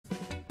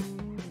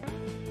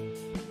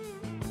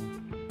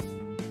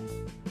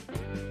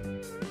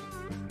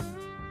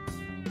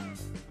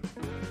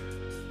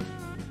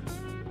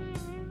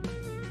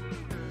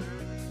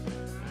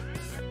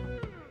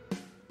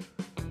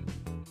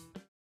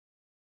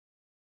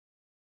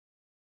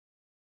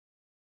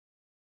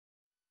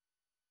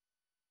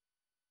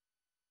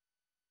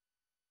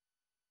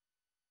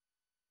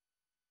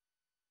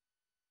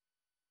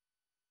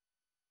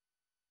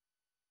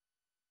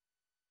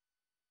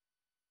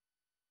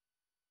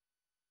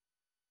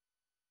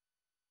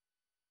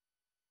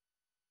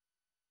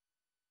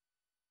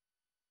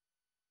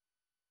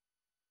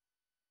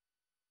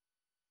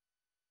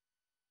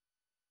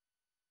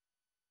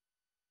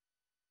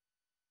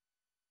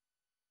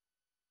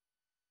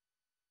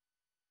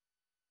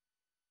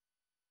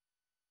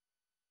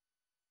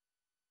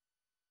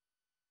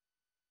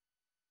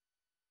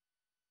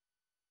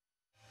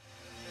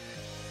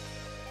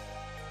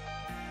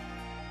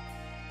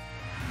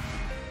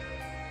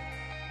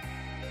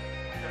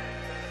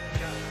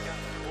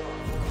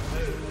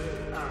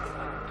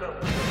Hello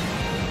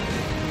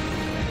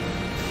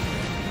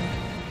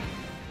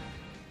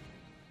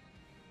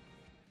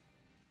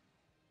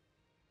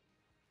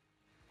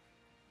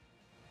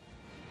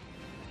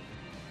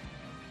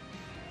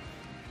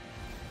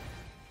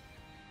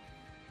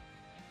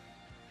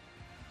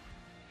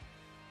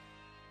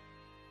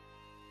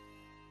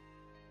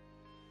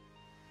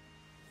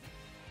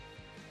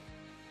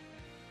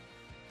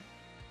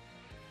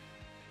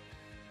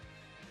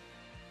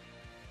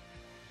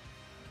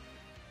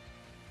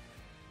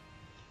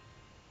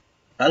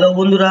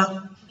বন্ধুরা,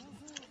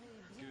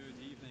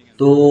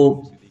 তো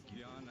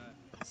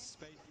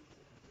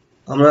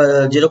আমরা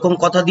যেরকম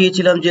কথা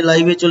দিয়েছিলাম যে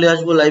লাইভে চলে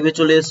আসবো, লাইভে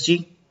চলে এসেছি।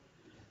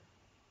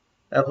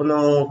 এখনো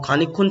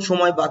খানিকক্ষণ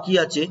সময় বাকি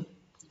আছে।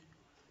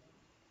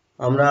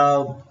 আমরা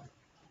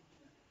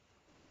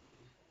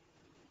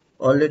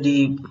অলরেডি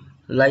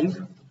লাইভ,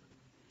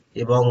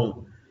 এবং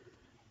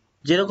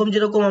যেরকম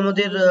যেরকম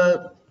আমাদের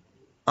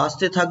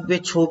আসতে থাকবে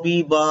ছবি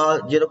বা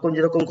যেরকম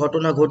যেরকম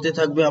ঘটনা ঘটতে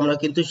থাকবে, আমরা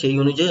কিন্তু সেই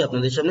অনুযায়ী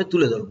আপনাদের সামনে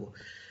তুলে ধরবো।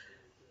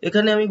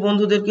 এখানে আমি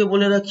বন্ধুদেরকে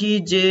বলে রাখি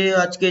যে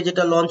আজকে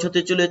যেটা লঞ্চ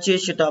হতে চলেছে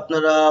সেটা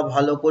আপনারা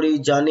ভালো করেই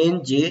জানেন,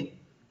 যে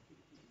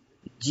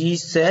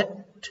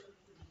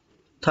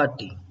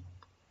GSAT-30।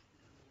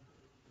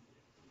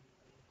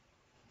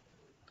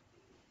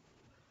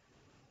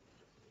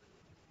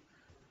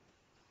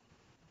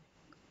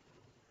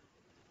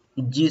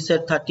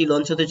 GSAT-30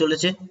 লঞ্চ হতে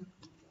চলেছে।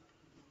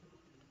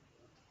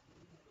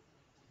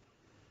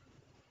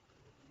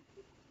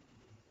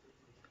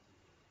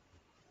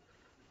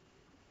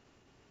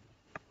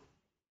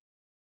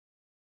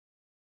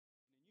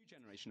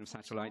 Generation of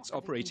satellites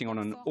operating on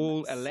an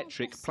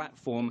all-electric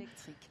platform.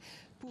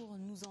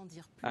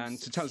 And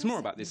to tell us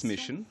more about this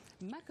mission,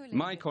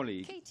 my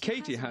colleague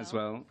Katie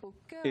Haswell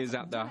is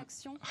at the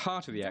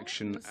heart of the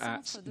action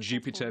at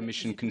Jupiter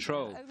Mission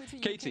Control.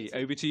 Katie,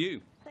 over to you.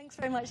 Thanks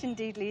very much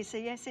indeed, Lisa.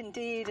 Yes,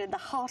 indeed, at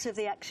the heart of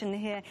the action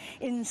here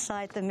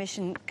inside the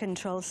Mission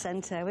Control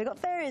Centre. We've got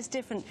various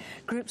different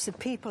groups of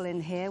people in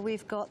here.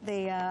 We've got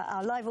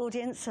our live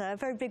audience. A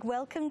very big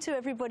welcome to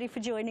everybody for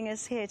joining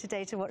us here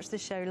today to watch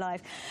the show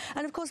live.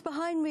 And of course,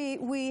 behind me,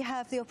 we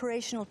have the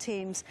operational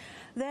teams.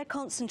 They're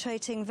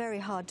concentrating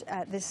very hard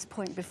at this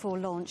point before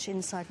launch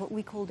inside what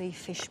we call the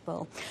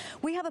fishbowl.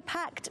 We have a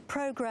packed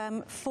programme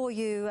for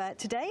you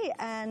today,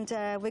 and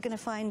we're going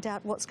to find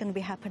out what's going to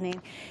be happening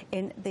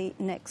in the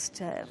next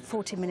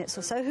 40 minutes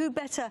or so. Who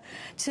better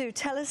to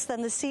tell us than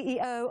the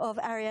CEO of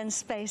Ariane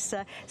Space,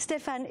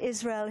 Stefan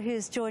Israel,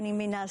 who's joining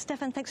me now.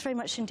 Stefan, thanks very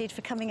much indeed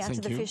for coming out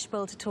of the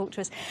fishbowl to talk to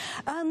us.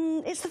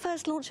 It's the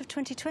first launch of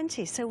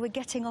 2020, so we're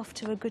getting off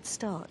to a good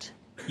start.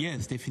 Yes,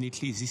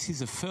 definitely. This is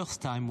the first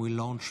time we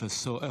launch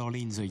so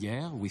early in the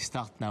year. We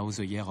start now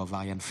the year of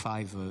Ariane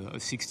 5,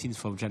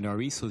 16th of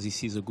January, so this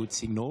is a good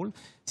signal.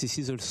 This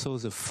is also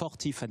the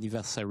 40th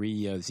anniversary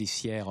this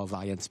year of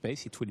Ariane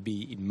Space. It will be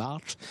in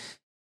March.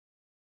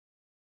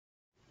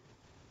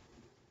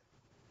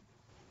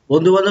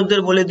 বন্ধু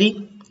বান্ধবদের বলে দিই,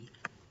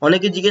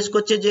 অনেকে জিজ্ঞেস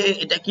করছে যে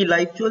এটা কি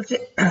লাইভ চলছে।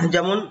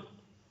 যেমন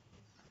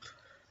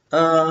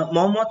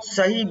মোহাম্মদ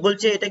শাহি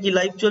বলছে এটা কি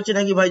লাইভ চলছে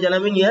নাকি ভাই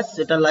জানাবেন। ইয়াস,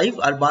 এটা লাইভ।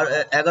 আর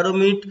 11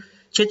 মিনিট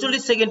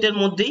 46 সেকেন্ডের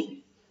মধ্যেই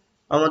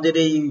আমাদের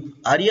এই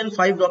আরিয়ান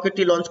 5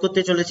 রকেটটি লঞ্চ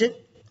করতে চলেছে।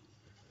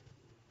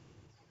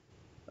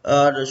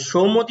 আর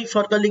সৌম্যদীপ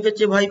সরকার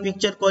লিখেছে, ভাই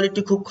পিকচার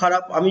কোয়ালিটি খুব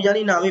খারাপ। আমি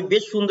জানি না, আমি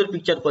বেশ সুন্দর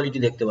পিকচার কোয়ালিটি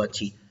দেখতে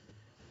পাচ্ছি।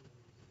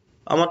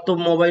 আমার তো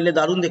মোবাইলে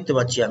দারুণ দেখতে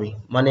পাচ্ছি।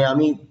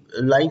 আমি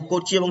লাইভ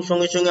করছি এবং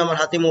সঙ্গে সঙ্গে আমার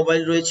হাতে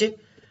মোবাইল রয়েছে।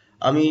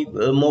 আমি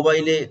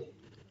মোবাইলে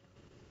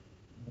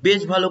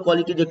বেশ ভালো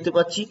কোয়ালিটি দেখতে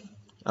পাচ্ছি।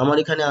 আমার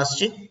এখানে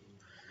আসছে,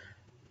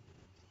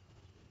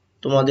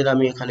 তোমাদের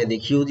আমি এখানে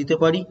দেখিয়েও দিতে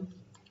পারি।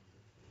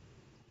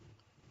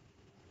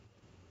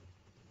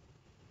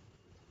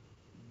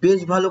 বেশ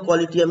ভালো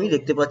কোয়ালিটি আমি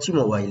দেখতে পাচ্ছি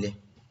মোবাইলে।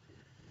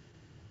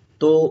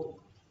 তো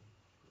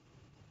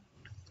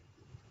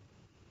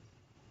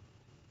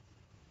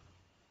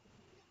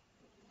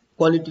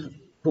কোয়ালিটি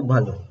খুব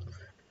ভালো।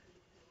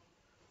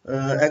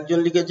 একজন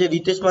লিখেছে,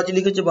 রিতেশ মাঝি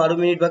লিখেছে 12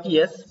 মিনিট বাকি।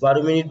 ইয়েস,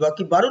 12 মিনিট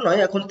বাকি। 12 নয়,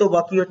 এখন তো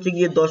বাকি হচ্ছে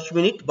গিয়ে 10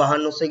 minute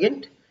 52 second.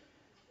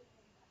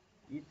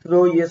 ISRO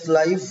yes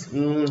live.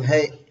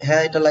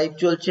 হ্যাঁ, এটা লাইভ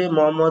চলছে।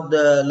 মোহাম্মদ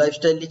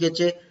লাইফস্টাইল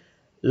লিখেছে।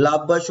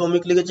 লাভবা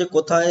শ্রমিক লিখেছে,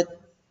 কোথায়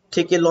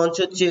থেকে লঞ্চ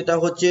হচ্ছে? এটা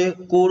হচ্ছে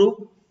কোরু,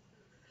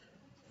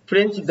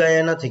 ফ্রেঞ্চ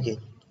গায়ানা থেকে।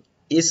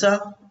 এসা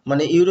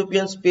মানে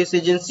ইউরোপিয়ান স্পেস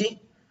এজেন্সি,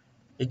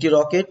 একটি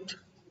রকেট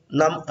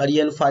নাম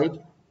আরিয়ান 5,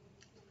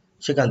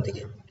 সেখান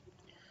থেকে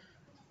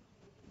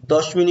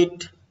 10 মিনিট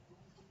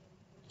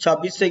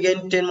 26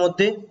 সেকেন্ডের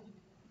মধ্যে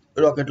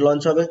রকেট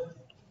লঞ্চ হবে।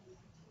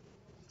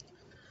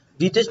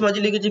 রিতেশ মাঝি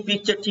লিখেছে,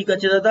 পিকচার ঠিক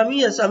আছে দাদা।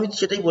 আমি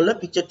সেটাই বললাম,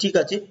 পিকচার ঠিক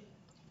আছে।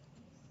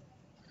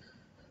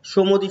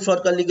 সৌম্যদীপ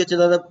সরকার লিখেছে,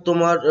 দাদা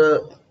তোমার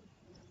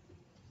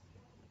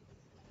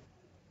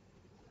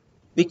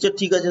পিকচার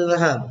ঠিক আছে দাদা।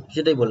 হ্যাঁ,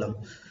 সেটাই বললাম,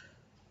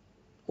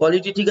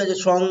 কোয়ালিটি ঠিক আছে।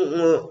 সং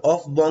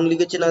অফ বং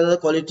লিখেছে, না দাদা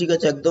কোয়ালিটি ঠিক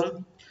আছে একদম।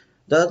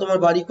 দাদা তোমার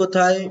বাড়ি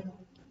কোথায়?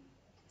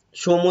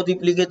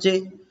 সৌম্যদীপ লিখেছে।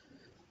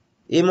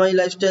 এমআই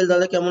লাইফস্টাইল,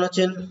 দাদা কেমন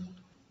আছেন?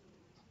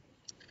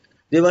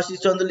 দেবাশিস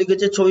চন্দ্র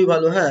লিখেছে ছবি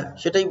ভালো, হ্যাঁ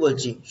সেটাই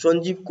বলছি।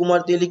 সঞ্জীব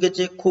কুমার দে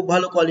লিখেছে খুব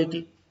ভালো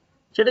কোয়ালিটি,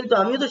 সেটাই তো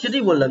আমিও তো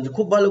সেটাই বললাম যে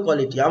খুব ভালো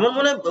কোয়ালিটি। আমার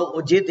মনে হয়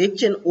যে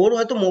দেখছেন ওর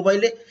হয়তো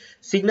মোবাইলে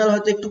সিগন্যাল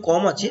হয়তো একটু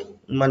কম আছে,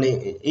 মানে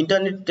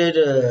ইন্টারনেটের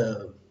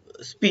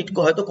স্পিড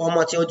হয়তো কম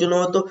আছে, ওর জন্য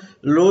হয়তো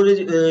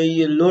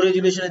লো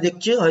রেজুলেশনে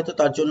দেখছে, হয়তো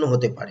তার জন্য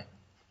হতে পারে।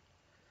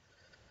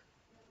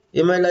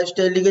 এমআই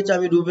লাইফস্টাইল লিখেছে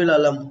আমি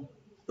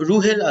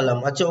রুহেল আলম,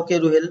 আচ্ছা ওকে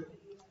রুহেল।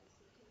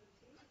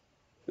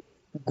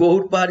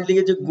 গৌর পাহাড়ি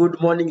লিখেছে গুড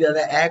মর্নিং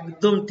দাদা,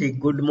 একদম ঠিক,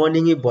 গুড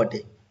মর্নিংই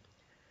বটে।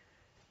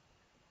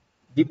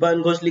 দীপায়ন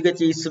ঘোষ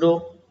লিখেছে ইসরো,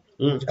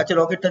 আচ্ছা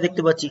রকেটটা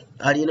দেখতে পাচ্ছি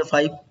আরিয়ানা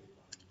 5,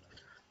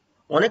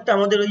 অনেকটা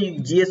আমাদের ওই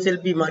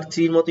জিএসএলভি মার্ক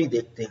 3 এর মতোই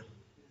দেখতে।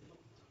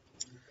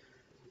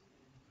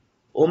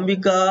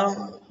 অম্বিকা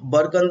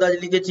বরকন্দাজ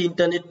লিখেছে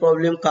ইন্টারনেট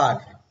প্রবলেম কার?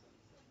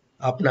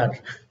 আপনার,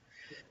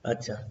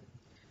 আচ্ছা।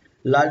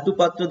 লালটু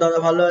পাত্র দাদা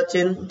ভালো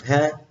আছেন?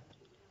 হ্যাঁ।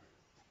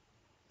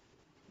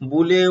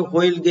 বুলে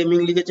হোয়েল গেমিং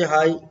লিখেছে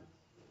হাই।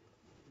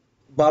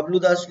 বাবলু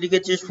দাস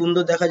লিখেছে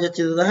সুন্দর দেখা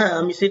যাচ্ছে দাদা, হ্যাঁ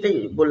আমি সেটাই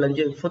বললাম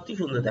যে সত্যি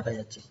সুন্দর দেখা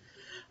যাচ্ছে।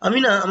 আমি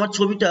না আমার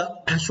ছবিটা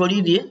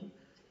সরিয়ে দিয়ে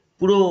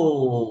পুরো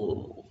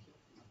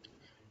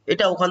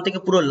এটা ওখান থেকে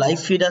পুরো লাইভ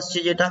ফিড আসছে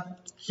যেটা,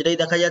 সেটাই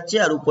দেখা যাচ্ছে।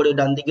 আর উপরে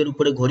ডান দিকের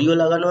উপরে ঘড়িও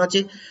লাগানো আছে,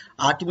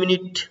 8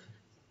 মিনিট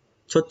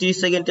 36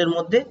 সেকেন্ডের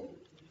মধ্যে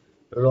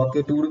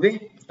রকেট উড়বে।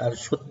 আর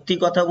সত্যি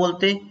কথা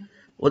বলতে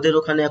ওদের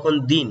ওখানে এখন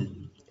দিন,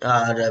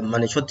 আর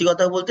মানে সত্যি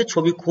কথা বলতে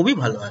ছবি খুবই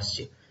ভালো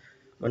আসছে।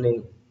 মানে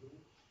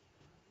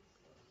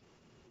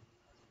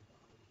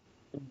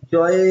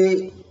জয়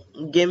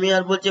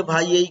গেমিয়ার বলছে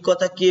ভাই এই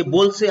কথা কে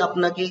বলছে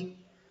আপনাকে,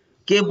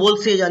 কে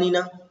বলছে জানি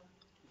না,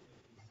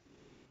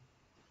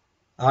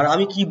 আর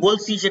আমি কি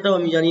বলছি সেটাও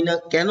আমি জানি না,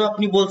 কেন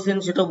আপনি বলছেন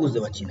সেটাও বুঝতে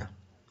পারছি না।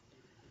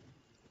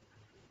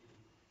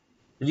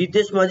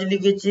 রিতেশ মাঝি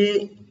লিখেছে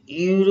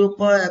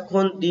ইউরোপা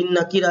এখন দিন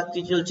নাকি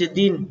রাত্রি চলছে?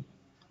 দিন,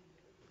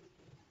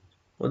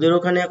 ওদের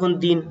ওখানে এখন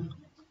দিন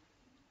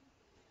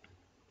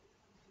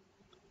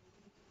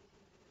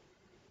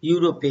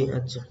ইউরোপে।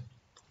 আচ্ছা।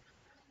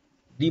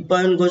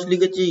 দীপায়ন ঘোষ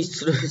লিখেছে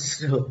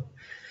ইসরো।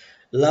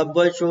 লাভ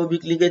বয়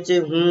সৌভিক লিখেছে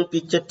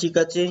পিকচার ঠিক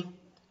আছে।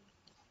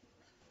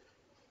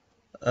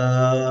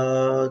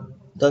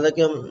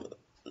 দাদাকে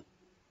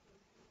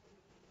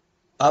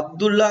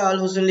আব্দুল্লাহ আল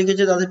হোসেন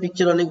লিখেছে দাদা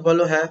পিকচার অনেক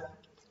ভালো, হ্যাঁ।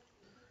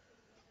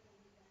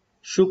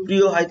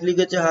 সুপ্রিয় হাই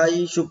লিখেছে হাই,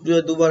 সুপ্রিয়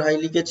দুবার হাই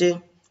লিখেছে,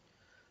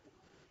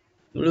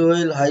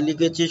 হাই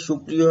লিখেছে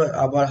সুপ্রিয়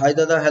আবার হাই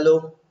দাদা হ্যালো।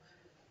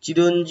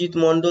 চিরঞ্জিত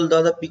মন্ডল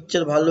দাদা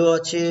পিকচার ভালো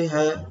আছে,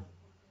 হ্যাঁ।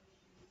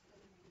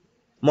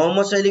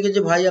 মোহাম্মদ সাই লিখেছে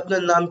ভাই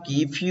আপনার নাম কি?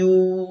 If you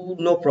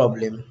know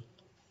problem.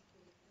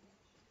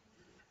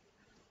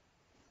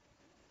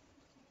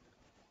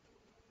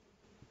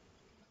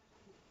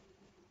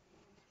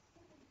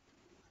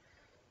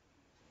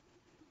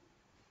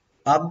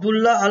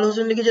 Abdullah Al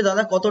Hossain লিখেছে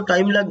দাদা কত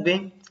টাইম লাগবে?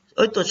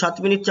 ওই তো 7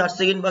 মিনিট 4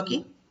 সেকেন্ড বাকি,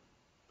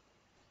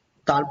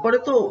 তারপরে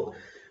তো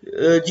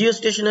জিও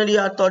স্টেশনারি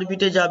আর্থ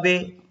অরবিটে যাবে।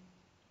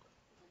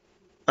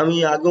 আমি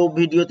আগেও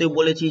ভিডিওতে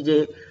বলেছি যে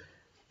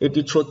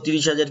এটি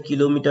 36,000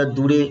 কিলোমিটার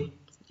দূরে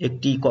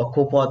একটি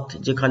কক্ষপথ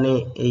যেখানে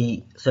এই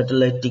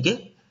স্যাটেলাইটটিকে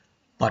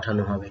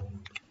পাঠানো হবে,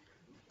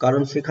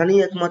 কারণ সেখানেই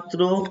একমাত্র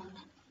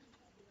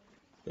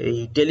এই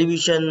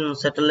টেলিভিশন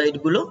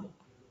স্যাটেলাইটগুলো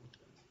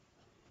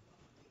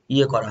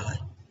করা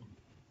হয়,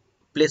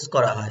 প্লেস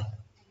করা হয়।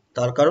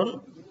 তার কারণ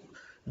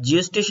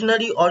জিও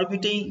স্টেশনারি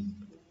অরবিটেই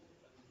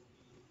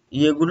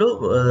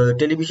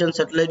টেলিভিশন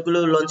স্যাটেলাইটগুলো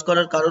লঞ্চ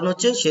করার কারণ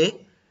হচ্ছে সে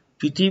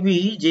পৃথিবী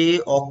যে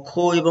অক্ষ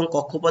এবং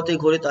কক্ষপথে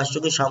ঘোরে তার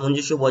সঙ্গে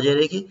সামঞ্জস্য বজায়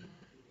রেখে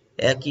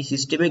একই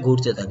সিস্টেমে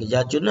ঘুরতে থাকে,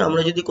 যার জন্য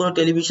আমরা যদি কোনো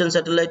টেলিভিশন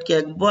স্যাটেলাইটকে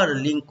একবার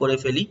লিঙ্ক করে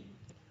ফেলি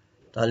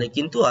তাহলে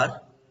কিন্তু আর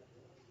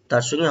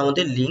তার সঙ্গে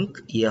আমাদের লিঙ্ক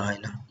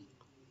হয় না,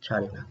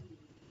 ছাড়ে না।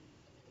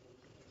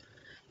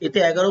 এতে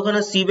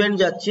 11খানা সি ব্যান্ড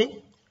যাচ্ছে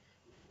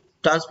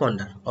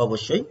ট্রান্সপন্ডার,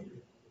 অবশ্যই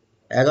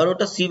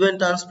 11টা সি ব্যান্ড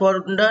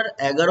ট্রান্সপন্ডার,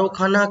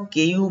 11খানা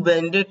কেইউ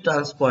ব্যান্ডের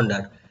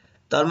ট্রান্সপন্ডার।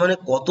 তার মানে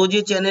কত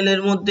যে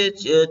চ্যানেলের মধ্যে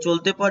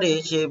চলতে পারে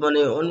সে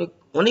মানে অনেক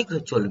অনেক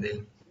চলবে।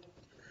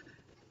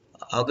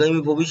 আগামী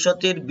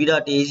ভবিষ্যতের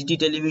বিরাট এইচডি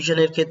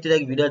টেলিভিশনের ক্ষেত্রে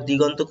এক বিরাট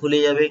দিগন্ত খুলে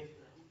যাবে,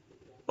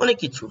 অনেক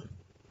কিছু।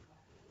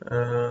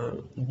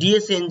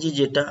 ডিএসএনজি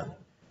যেটা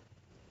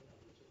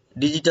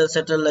ডিজিটাল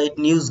স্যাটেলাইট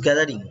নিউজ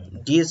গ্যাদারিং,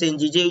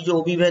 ডিএসএনজি যে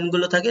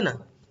অভিযানগুলো থাকে না,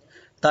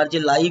 তার যে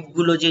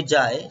লাইভগুলো যে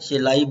যায়, সে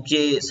লাইভ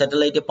যে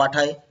স্যাটেলাইটে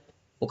পাঠায়,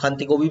 ওখান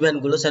থেকে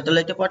অভিযানগুলো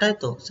স্যাটেলাইটে পাঠায়,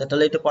 তো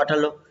স্যাটেলাইটে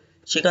পাঠালো,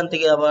 সেখান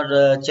থেকে আবার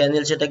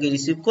চ্যানেল সেটাকে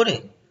রিসিভ করে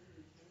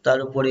তার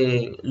উপরে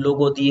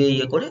লোগো দিয়ে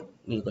করে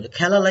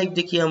খেলা লাইভ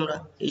দেখি আমরা।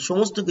 এই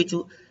সমস্ত কিছু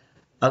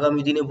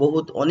আগামী দিনে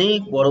অনেক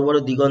বড় বড়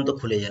দিগন্ত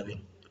খুলে যাবে।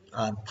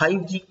 আর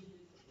 5G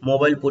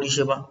মোবাইল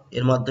পরিষেবা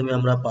এর মাধ্যমে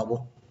আমরা পাবো।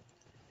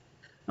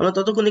 আমরা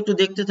ততক্ষণ একটু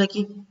দেখতে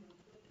থাকি।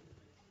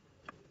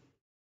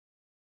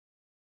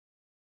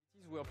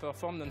 Were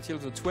performed until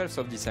the 12th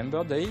of December,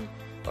 day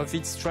of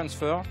its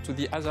transfer to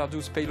the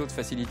hazardous payload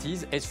facilities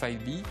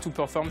S5B to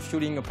perform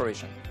fueling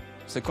operation.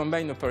 The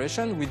combined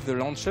operation with the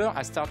launcher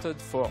has started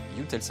for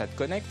Eutelsat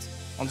Connect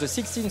on the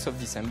 16th of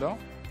December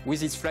with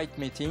its flight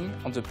mating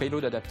on the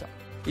payload adapter.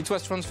 It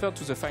was transferred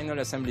to the final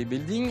assembly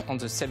building on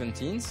the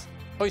 17th,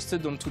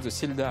 hoisted onto the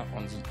Silda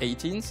on the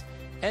 18th,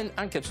 and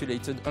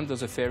encapsulated under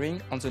the fairing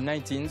on the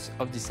 19th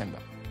of December.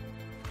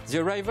 The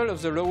arrival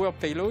of the lower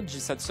payload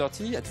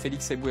Gsat-30 at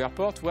Felix Ebou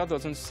Airport was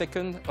on the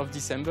 2nd of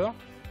December.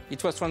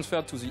 It was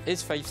transferred to the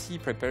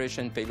S5C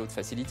preparation payload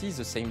facilities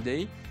the same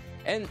day,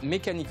 and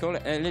mechanical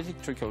and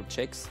electrical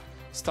checks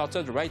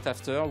started right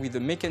after with the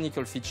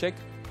mechanical feed check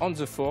on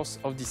the 4th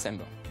of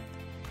December.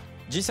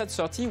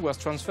 Gsat-30 was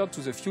transferred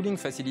to the fueling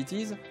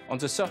facilities on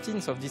the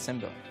 13th of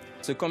December.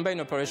 The combined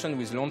operation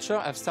with launcher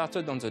have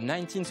started on the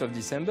 19th of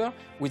December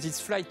with its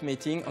flight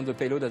mating on the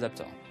payload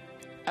adapter.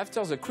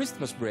 After the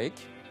Christmas break,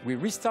 we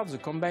restart the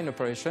combined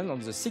operation on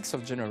the 6th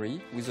of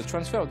January with the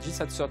transfer of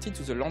Gsat-30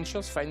 to the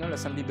launcher's final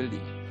assembly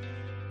building.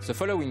 The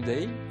following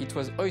day, it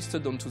was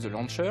hoisted onto the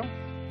launcher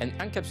and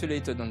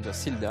encapsulated under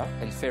Silda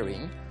and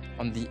fairing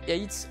on the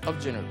 8th of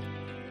January.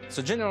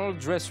 The general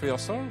dress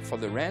rehearsal for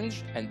the range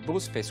and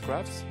both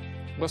spacecrafts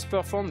was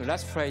performed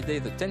last Friday,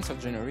 the 10th of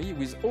January,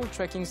 with all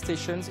tracking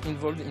stations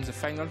involved in the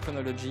final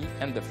chronology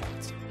and the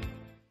flight.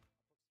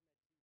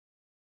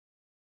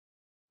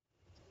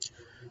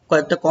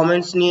 কয়েকটা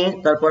comments নিয়ে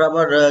তারপর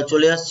আবার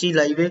চলে আসছি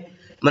লাইভে,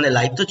 মানে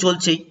live তো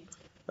চলছেই,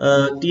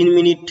 3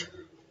 মিনিট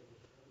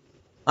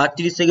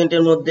 38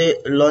 সেকেন্ডের মধ্যে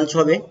লঞ্চ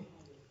হবে।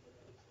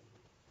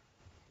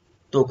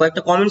 তো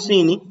কয়েকটা কমেন্টস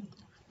নিয়ে নি।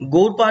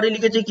 গৌর পাহাড়ে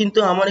লিখেছে কিন্তু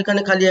আমার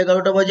এখানে খালি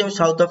 11টা বাজে, আমি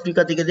সাউথ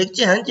আফ্রিকা থেকে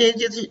দেখছি। হ্যাঁ, যে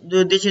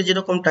দেশের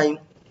যেরকম time.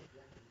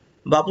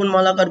 Bapun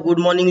Malakar good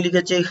morning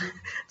লিখেছে,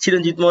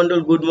 চিরঞ্জিত মন্ডল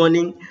গুড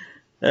মর্নিং,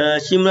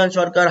 সিমরান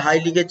সরকার হাই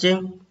লিখেছে,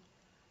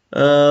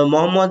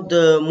 মোহাম্মদ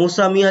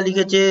মুসা মিয়া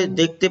লিখেছে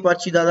দেখতে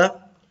পাচ্ছি দাদা,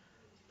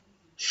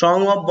 সং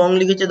অফ বং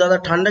লিখেছে দাদা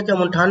ঠান্ডা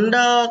কেমন?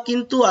 ঠান্ডা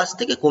কিন্তু আজ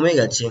থেকে কমে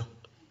গেছে।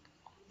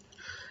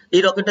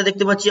 এই রকেটটা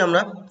দেখতে পাচ্ছি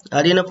আমরা,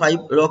 আরিয়ানা 5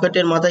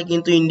 রকেটের মাথায়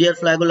কিন্তু ইন্ডিয়ার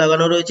ফ্ল্যাগও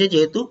লাগানো রয়েছে,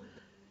 যেহেতু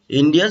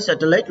ইন্ডিয়ার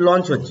স্যাটেলাইট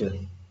লঞ্চ হচ্ছে,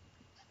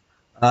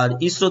 আর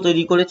ইসরো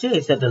তৈরি করেছে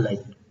এই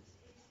স্যাটেলাইট।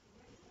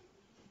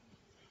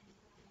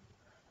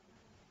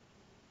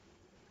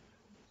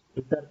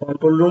 এটার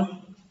control room,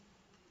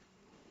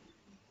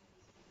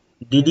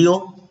 DDO,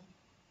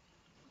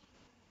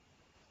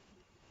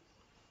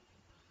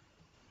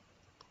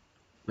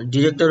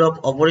 director of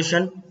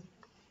operation.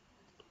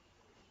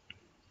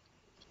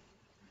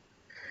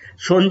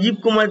 Sanjeev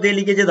Kumar দে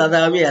লিখেছে দাদা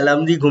আমি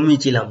অ্যালার্ম দিয়ে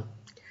ঘুমিয়েছিলাম।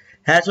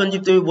 হ্যাঁ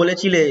সঞ্জীব, তুমি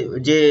বলেছিলে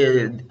যে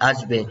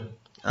আসবে,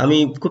 আমি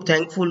খুব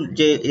থ্যাঙ্কফুল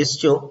যে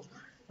এসছো।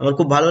 আমার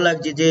খুব ভালো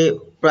লাগছে যে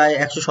প্রায়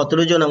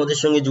 117 জন আমাদের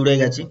সঙ্গে জুড়ে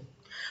গেছে।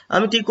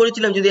 আমি ঠিক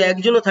করেছিলাম যদি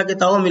একজনও থাকে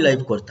তাও আমি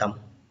লাইভ করতাম।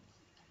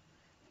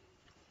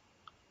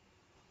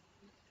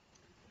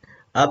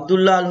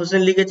 আব্দুল্লাহ আল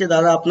হোসেন লিখেছে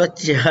দাদা আপনার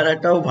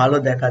চেহারাটাও ভালো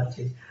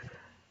দেখাচ্ছে।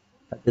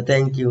 আচ্ছা,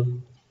 থ্যাংক ইউ।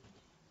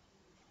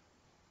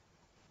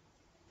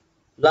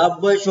 লাভ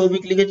বয়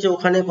সৌভিক লিখেছে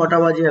ওখানে কটা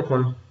বাজে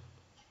এখন?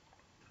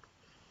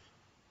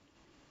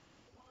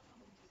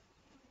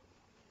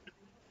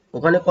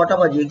 ওখানে কটা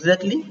বাজে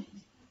এক্স্যাক্টলি?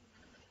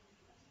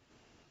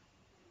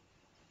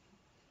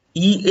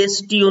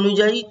 ইএসটি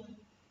অনুযায়ী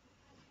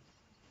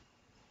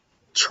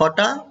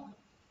 6টা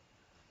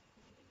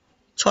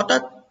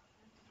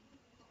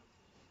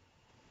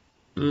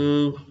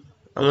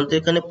আমাদের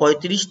এখানে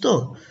 35, তো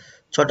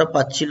 6টা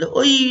 5 ছিল,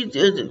 ওই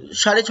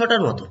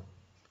 6:30টার মতো,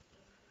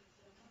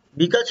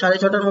 বিকাল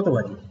 6:30টার মতো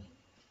বাজে।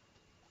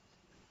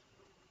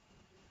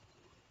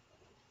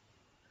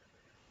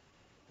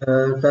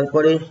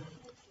 তারপরে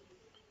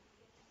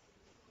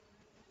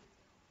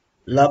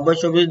লাভবাই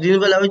ছবি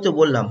দিনবেলা আমি তো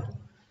বললাম।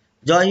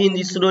 জয় হিন্দ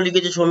ইসরো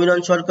লিখেছে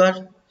সমীরণ সরকার।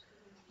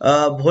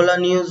 ভোলা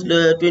নিউজ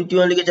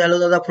 21 লিখেছে হ্যালো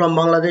দাদা ফ্রম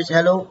বাংলাদেশ,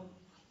 হ্যালো।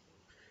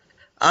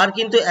 আর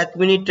কিন্তু 1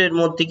 মিনিটের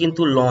মধ্যে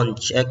কিন্তু launch,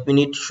 1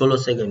 minute 16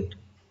 second.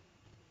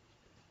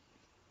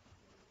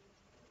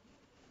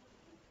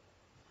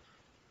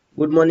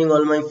 Good morning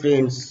all my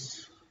friends.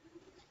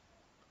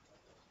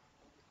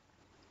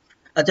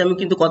 আচ্ছা, আমি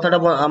কিন্তু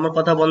আমার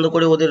কথা বন্ধ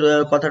করে ওদের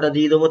কথাটা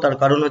দিয়ে দেবো, তার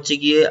কারণ হচ্ছে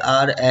গিয়ে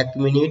আর 1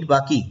 মিনিট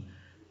বাকি,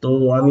 তো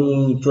আমি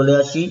চলে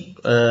আসি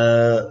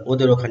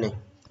ওদের ওখানে।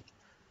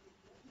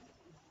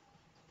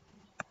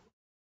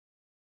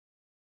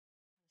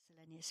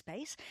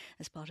 Space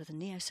as part of the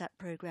NEOSat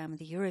program of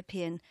the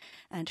European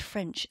and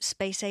French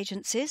space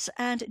agencies,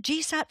 and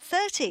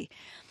Gsat-30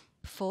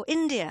 for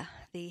India,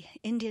 the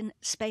Indian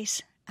Space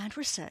and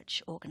Research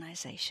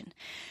Organisation.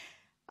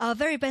 Our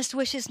very best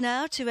wishes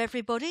now to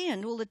everybody and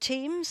all the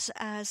teams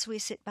as we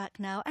sit back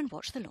now and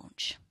watch the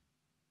launch.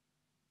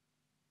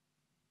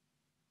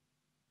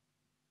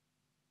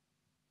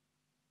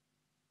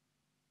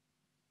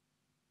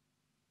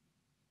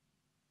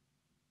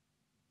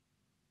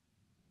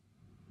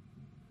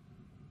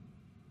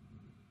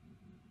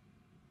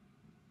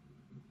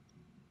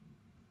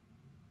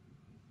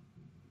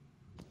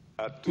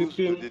 À tous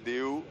de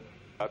DDO,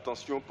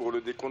 attention pour le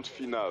décompte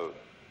final.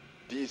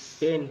 10,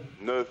 10,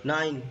 9,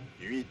 9,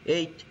 8,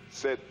 8,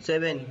 7,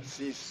 7,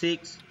 6,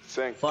 6,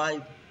 5,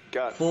 5,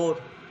 4,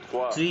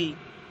 4, 3,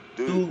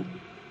 3, 2,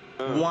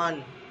 1,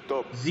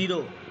 top. 0,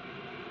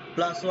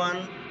 +1,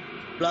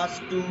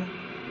 +2,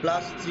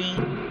 +3,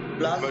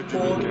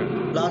 +4,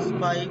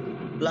 +5,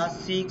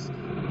 +6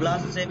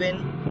 +7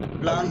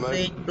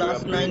 +8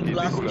 +9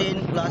 +10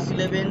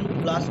 +11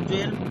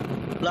 +12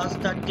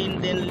 +13,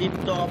 then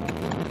lift off.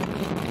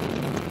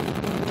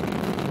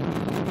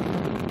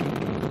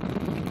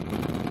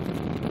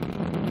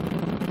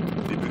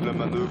 Début de la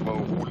manœuvre en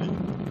roulis.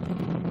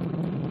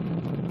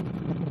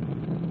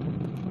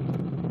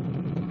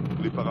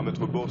 Les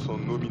paramètres bord sont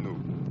nominaux.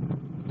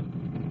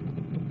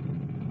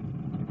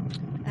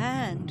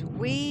 And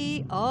we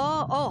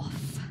are off.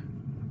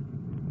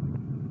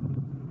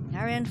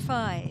 Ariane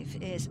 5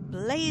 is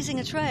blazing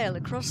a trail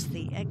across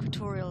the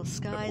equatorial La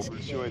skies.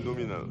 propulsion est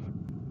nominale.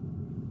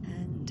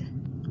 And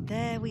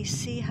there we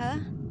see her.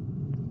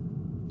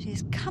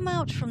 She's come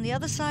out from the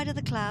other side of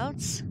the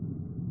clouds,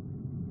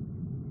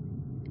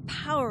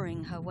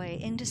 powering her way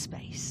into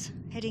space,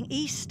 heading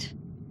east,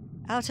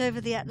 out over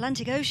the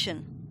Atlantic Ocean.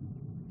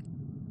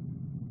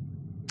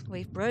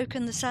 We've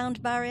broken the sound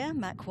barrier,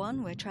 Mach 1.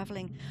 We're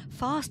travelling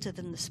faster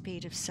than the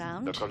speed of La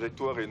sound.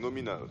 trajectoire est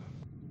nominale.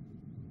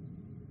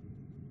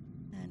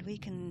 And we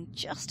can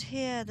just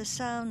hear the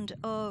sound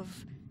of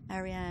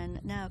Ariane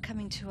now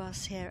coming to us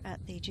here at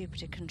the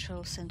Jupiter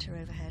Control Center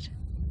overhead.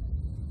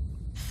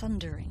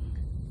 Thundering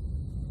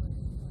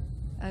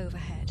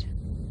overhead.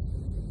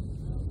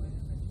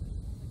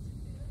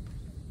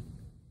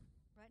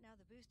 Right now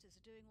the boosters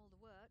are doing all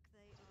the work.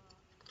 They are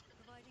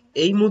providing...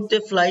 এই মুহূর্তে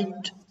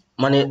flight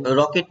মানে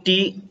রকেটটি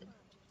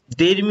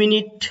 1.5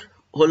 minute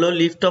হলো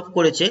lift of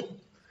করেছে।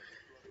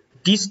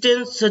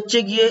 Distance হচ্ছে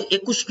গিয়ে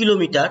 21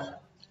 kilometre,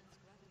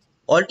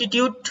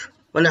 altitude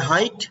মানে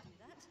height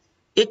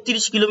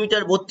 31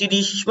 kilometre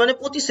 32, মানে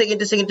প্রতি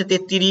সেকেন্ডে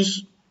 33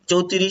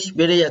 34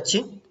 বেড়ে যাচ্ছে।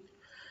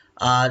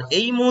 আর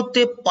এই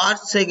মুহূর্তে পার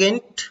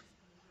সেকেন্ড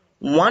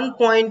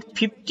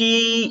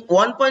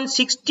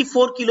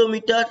 1.64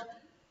 কিলোমিটার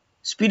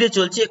স্পিডে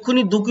চলছে।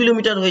 এক্ষুনি 2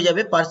 কিলোমিটার হয়ে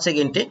যাবে পার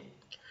সেকেন্ডে।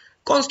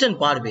 কনস্ট্যান্ট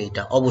বাড়বে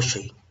এটা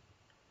অবশ্যই।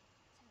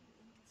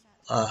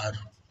 আর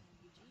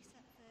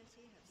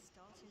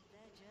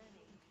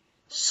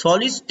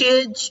সলিড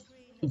স্টেজ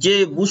যে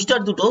বুস্টার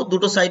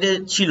দুটো সাইডে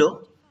ছিল,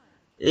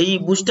 এই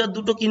বুস্টার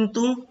দুটো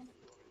কিন্তু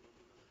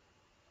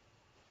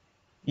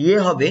ইয়ে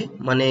হবে,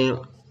 মানে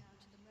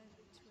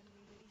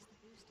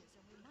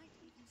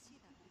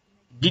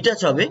ডিটাচ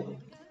হবে।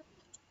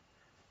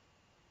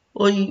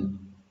 ওই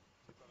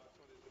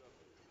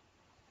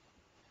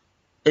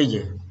এই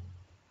যে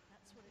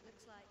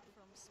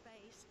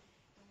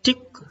ঠিক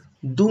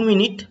 2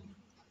 মিনিট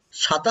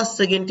 27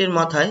 সেকেন্ডের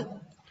মাথায়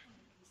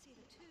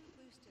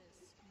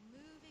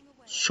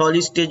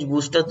সলিড স্টেজ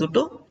বুস্টার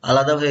দুটো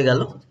আলাদা হয়ে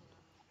গেল।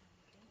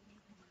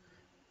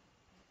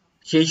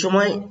 সেই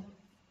সময়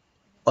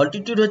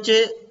অল্টিটিউড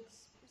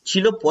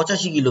ছিল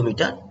 85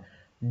 কিলোমিটার,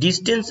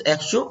 ডিস্টেন্স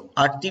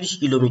 138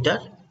 কিলোমিটার।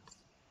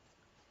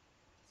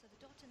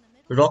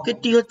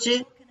 রকেটটি হচ্ছে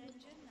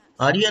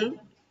আরিয়ান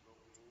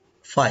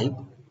 5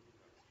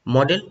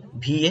 মডেল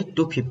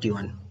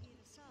VA251।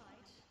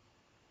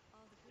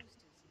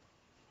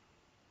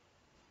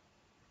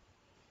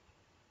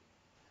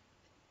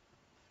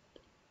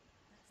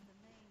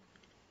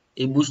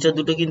 এই বুস্টার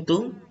দুটো কিন্তু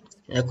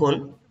এখন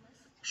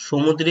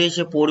সমুদ্রে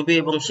এসে পড়বে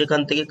এবং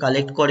সেখান থেকে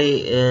কালেক্ট করে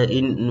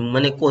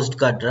মানে কোস্ট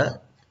গার্ডরা,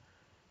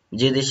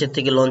 যে দেশের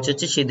থেকে লঞ্চ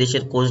হচ্ছে সেই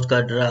দেশের কোস্ট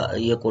গার্ডরা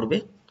ইয়ে করবে,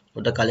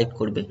 ওটা কালেক্ট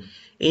করবে।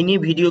 এই নিয়ে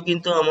ভিডিও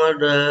কিন্তু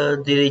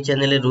আমাদের এই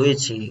চ্যানেলে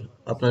রয়েছে,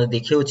 আপনারা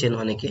দেখেওছেন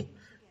অনেকে,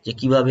 যে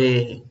কিভাবে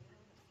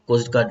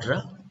কোস্ট গার্ডরা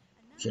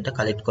সেটা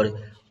কালেক্ট করে।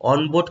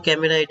 অনবোর্ড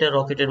ক্যামেরা, এটা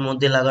রকেটের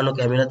মধ্যে লাগানো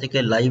ক্যামেরা থেকে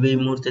লাইভ এই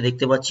মুহূর্তে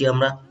দেখতে পাচ্ছি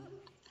আমরা।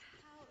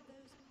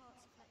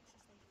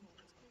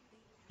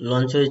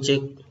 লঞ্চ হয়েছে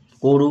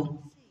কোরু,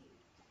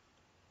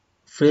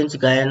 ফ্রেঞ্চ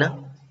গায়ানা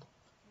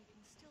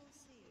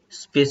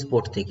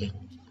স্পেসপোর্ট থেকে।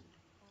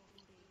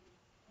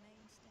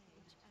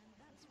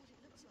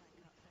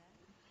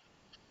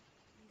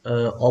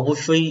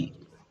 অবশ্যই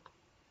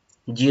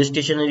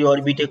জিওস্টেশনারি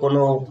অরবিটে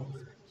কোনো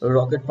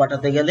রকেট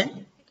পাঠাতে গেলে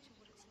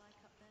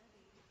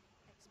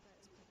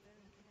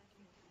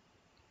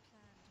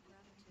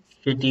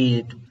সেটি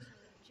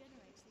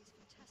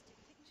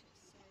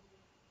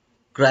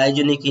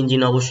ক্রায়োজেনিক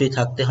ইঞ্জিন অবশ্যই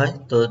থাকতে হয়,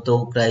 তো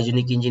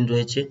ক্রায়োজেনিক ইঞ্জিন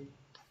রয়েছে।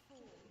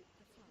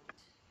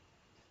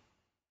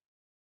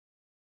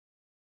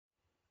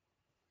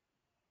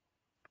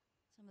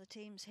 Some of the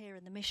teams here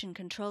in the Mission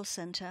Control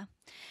Center.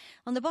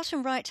 On the bottom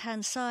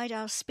right-hand side,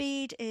 our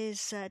speed is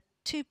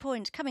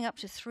coming up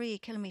to 3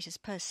 kilometers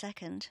per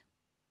second.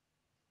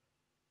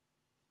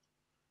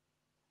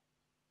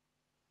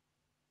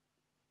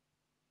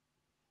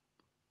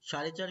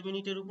 সাড়ে 4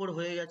 মিনিটের উপর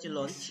হয়ে গেছে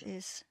launch. This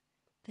is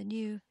the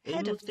new এই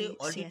head of মুহূর্তে the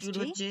altitude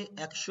CSG, হচ্ছে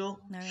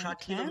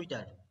 160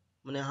 kilometre,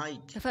 মানে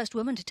height. the first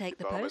woman to take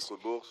Les the post.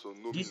 paramètres bord sont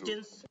nominaux.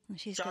 Distance And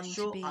she's going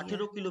to be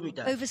 418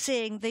 kilometre.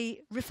 overseeing the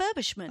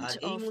refurbishment আর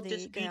এই of মুহূর্তে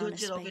the speed Guiana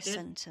হচ্ছে Space রকেটের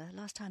Center.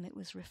 Last time it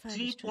was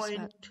refurbished was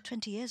about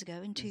 20 years ago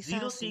in 2000.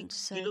 3.06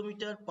 So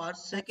kilometre per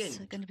second,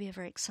 that's going to be a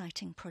very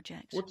exciting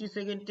project. প্রতি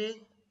সেকেন্ডে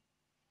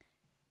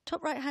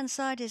Top right-hand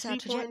side is our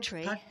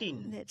trajectory. 3.13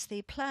 It's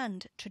the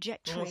planned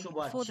trajectory ক্রমশ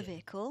for the বাড়ছে।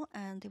 vehicle,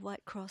 and the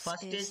white cross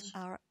First is stage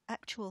our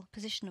actual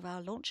position of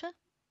our launcher.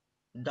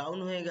 Down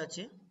হয়ে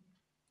গেছে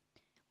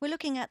We're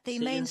looking at the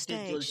main Second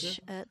stage চলছে।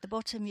 stage. At the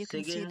bottom you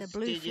can see Second the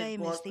blue stage-এর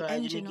flame পর is the cryogenic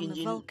engine on the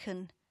engine, Vulcan.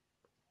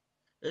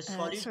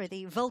 solid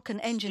The Vulcan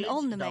engine stage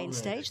on the down main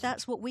হয়ে stage. গেছে।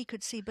 That's what we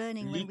could see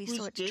burning when we Liquid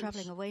saw it stage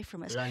travelling away from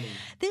us. running.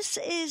 This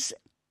is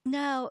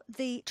now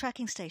the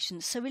tracking station.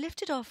 So we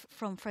lifted off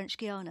from French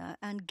Guiana,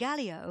 and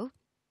Galileo,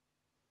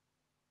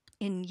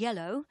 in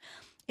yellow,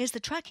 is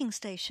the tracking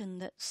station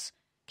that's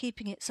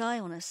keeping its eye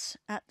on us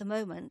at the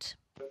moment.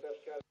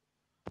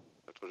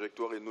 La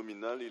trajectoire est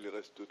nominale, il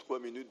reste 3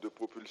 minutes de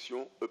propulsion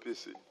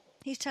EPC.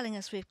 He's telling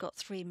us we've got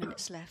 3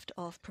 minutes left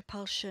of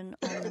propulsion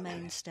on the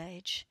main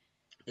stage.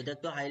 এটা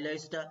তো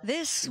highlights-টা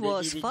This দেখিয়ে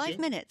was দিচ্ছে 5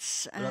 minutes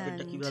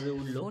রকেটটা and কিভাবে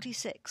উঠলো।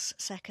 46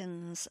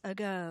 seconds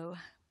ago.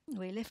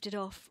 We lifted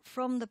off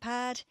from the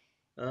pad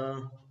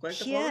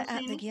কয়েকটা here comments at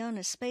নিয়ে the নিই।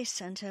 Guiana Space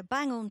Center,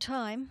 bang on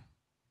time.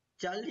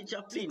 Charlie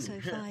Chaplin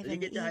 6:05 in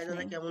লিখেছে, the হাই দাদা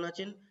evening. কেমন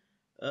আছেন?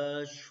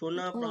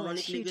 সোনা Always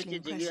প্রামাণিক hugely লিখেছে,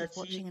 জেগে impressive আছি,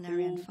 watching an খুব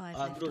Ariane 5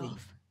 lift আগ্রহী।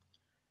 off.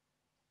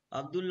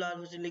 আব্দুল্লাহ আল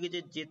হোসেন লিখেছে,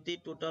 যেতে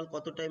টোটাল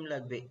কত টাইম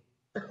লাগবে?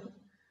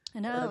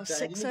 And now,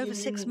 cryogenic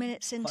 6 engine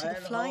minutes into the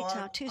fire flight,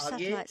 হওয়ার our 2 আগে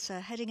satellites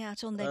are heading out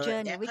on their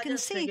journey. We can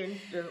 1000 see second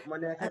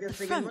মানে at 1000 the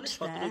সেকেন্ড মানে front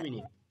 17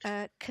 মিনিট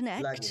there,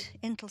 Connect, লাগে।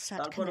 Intelsat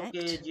তারপর ওকে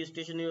Connect.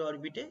 জিওস্টেশনের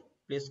অরবিটে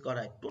place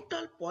করায়।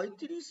 Total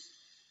 35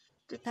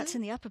 থেকে That's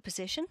in the upper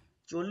position.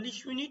 40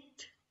 minute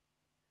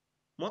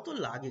মতো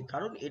লাগে,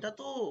 কারণ এটা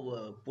তো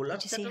পোলার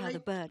Did you see how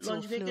the satellite birds all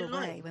launch flew vehicle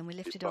নয় away when we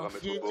lifted Les off?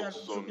 যে paramètres 400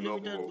 sont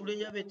কিলোমিটার normaux. দূরে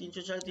যাবে,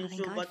 300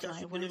 350 বা I fly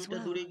 400 well as kilometre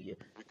well. দূরে গিয়ে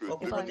Vu que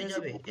কক্ষপথে 2 minutes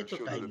যাবে, de এত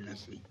propulsion de টাইম l'EPC.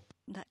 লাগবে।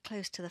 That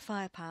close to the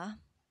firepower.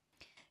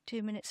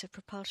 2 minutes of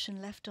propulsion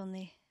left on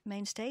the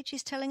main stage,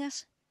 he's telling us.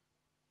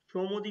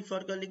 Soumadip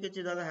সরকার লিখেছে,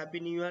 দাদা happy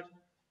new year,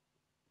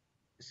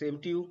 same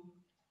to you.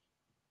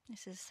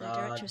 This is the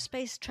Director of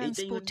Space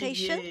এইটাই হচ্ছে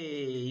গিয়ে Transportation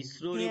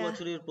ইসরোর Here,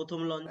 এবছরের প্রথম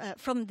launch.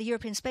 from the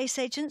European Space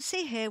Agency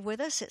here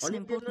with us. It's an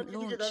অনেক important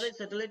লিখেছে, দাদা launch এই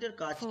স্যাটেলাইটের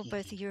কাজ for কি?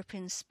 both the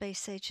European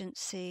Space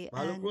Agency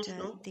ভালো and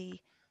প্রশ্ন। the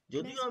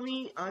যদিও আমি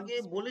আগে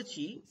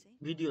বলেছি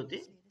ভিডিওতে,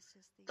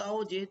 তাও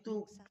যেহেতু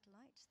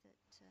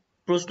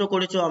প্রশ্ন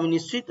করেছো আমি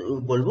নিশ্চিত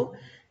বলবো।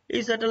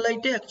 এই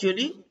স্যাটেলাইটে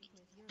অ্যাকচুয়ালি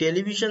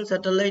টেলিভিশন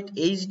স্যাটেলাইট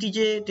এইচডি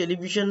যে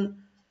টেলিভিশন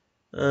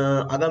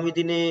আগামী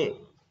দিনে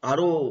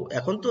আরো,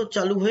 এখন তো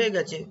চালু হয়ে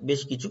গেছে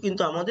বেশ কিছু,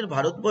 কিন্তু আমাদের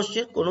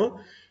ভারতবর্ষের কোনো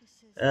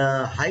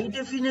হাই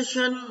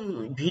ডেফিনেশন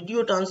ভিডিও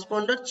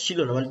ট্রান্সপন্ডার ছিল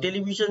না, মানে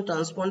টেলিভিশন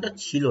ট্রান্সপন্ডার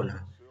ছিল না।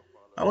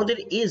 আমাদের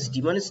এইচডি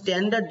মানে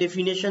স্ট্যান্ডার্ড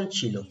ডেফিনেশন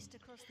ছিল।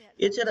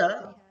 এছাড়া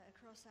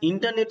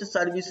ইন্টারনেট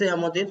সার্ভিসে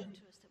আমাদের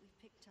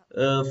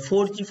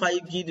 4G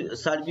 5G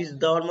সার্ভিস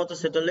দেওয়ার মতো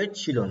স্যাটেলাইট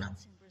ছিল না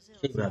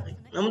সেইভাবে।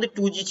 আমাদের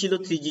 2G ছিল,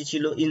 3G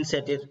ছিল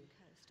ইনস্যাটের।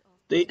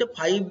 তো এটা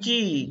 5G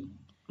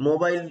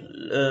মোবাইল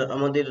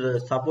আমাদের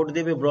সাপোর্ট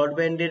দেবে,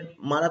 ব্রডব্যান্ডের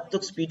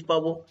মারাত্মক স্পিড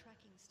পাবো,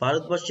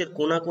 ভারতবর্ষের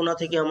কোনা কোনা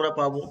থেকে আমরা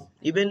পাবো।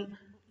 ইভেন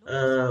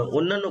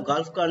অন্যান্য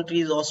গালফ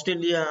কান্ট্রিজ,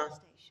 অস্ট্রেলিয়া,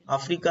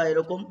 আফ্রিকা,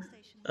 এরকম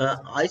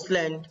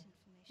আইসল্যান্ড,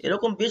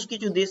 এরকম বেশ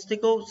কিছু দেশ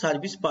থেকেও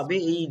সার্ভিস পাবে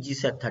এই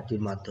Gsat-30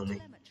 মাধ্যমে।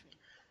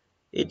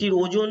 এটির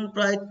ওজন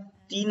প্রায়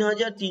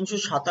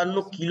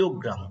 3357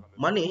 কিলোগ্রাম,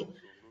 মানে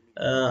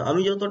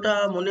আমি যতটা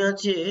মনে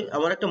আছে,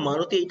 আমার একটা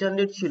মারুতি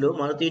 800 ছিল,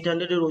 মারুতি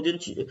 800 এর ওজন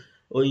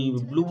ওই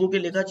ব্লু বুকে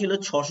লেখা ছিল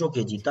 600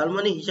 কেজি। তার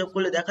মানে হিসাব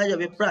করলে দেখা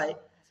যাবে প্রায়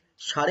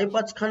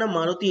 5.5 খানা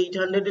মারুতি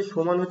 800 এর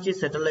সমান হচ্ছে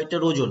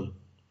স্যাটেলাইটের ওজন।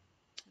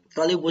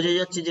 তাহলে বোঝা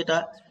যাচ্ছে যেটা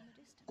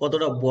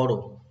কতটা বড়।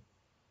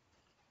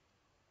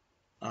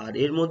 আর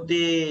এর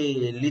মধ্যে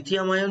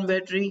লিথিয়াম আয়ন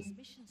ব্যাটারি,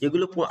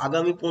 যেগুলো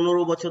আগামী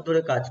 15 বছর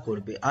ধরে কাজ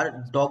করবে। আর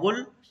ডবল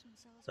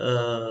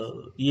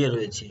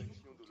রয়েছে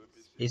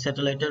এই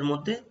স্যাটেলাইটের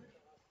মধ্যে,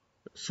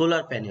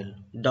 solar panel,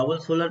 double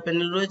solar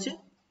panel রয়েছে।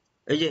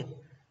 এই যে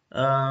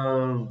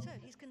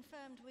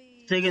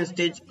সেকেন্ড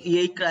স্টেজ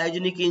এই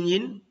ক্রায়োজেনিক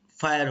ইঞ্জিন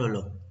ফায়ার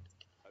হলো,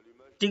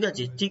 ঠিক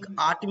আছে, ঠিক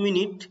 8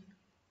 মিনিট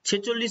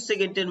 46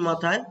 সেকেন্ডের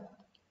মাথায়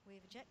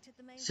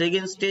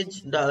second stage,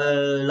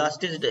 last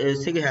stage,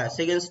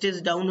 second stage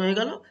down হয়ে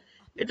গেল।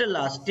 এটা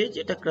লাস্ট স্টেজ,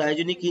 এটা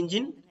cryogenic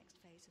engine,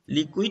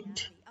 liquid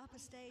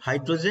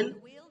hydrogen,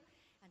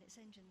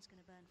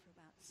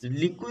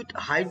 liquid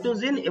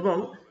hydrogen এবং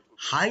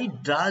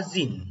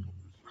হাইড্রাজিন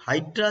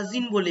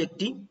বলে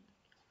একটি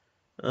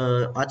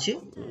আছে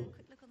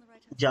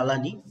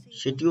জ্বালানি,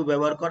 সেটিও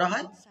ব্যবহার করা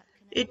হয়।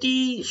 এটি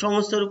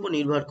সংস্থার উপর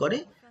নির্ভর করে,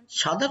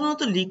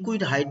 সাধারণত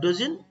লিকুইড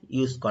হাইড্রোজেন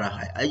ইউজ করা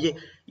হয়। এই যে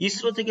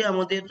ইসরো থেকে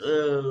আমাদের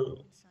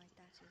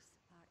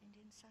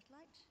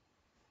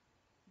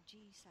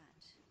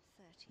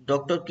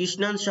ডক্টর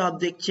কৃষ্ণান সাহাব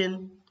দেখছেন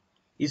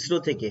ইসরো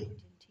থেকে,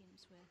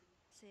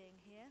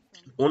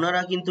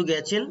 ওনারা কিন্তু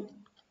গেছেন,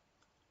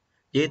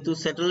 যেহেতু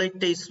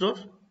স্যাটেলাইটটা ইসরোর,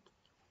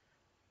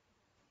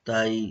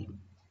 তাই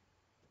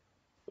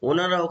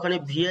ওনারা ওখানে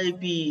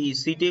ভিআইপি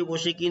সিটে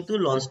বসে কিন্তু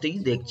লঞ্চটি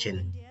দেখছেন।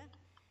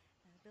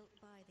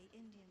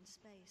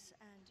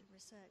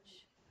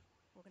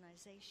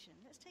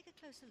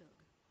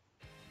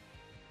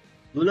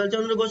 দুলাল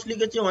চন্দ্র ঘোষ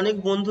লিখেছে, অনেক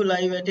বন্ধু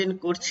লাইভ অ্যাটেন্ড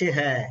করছে।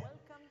 হ্যাঁ,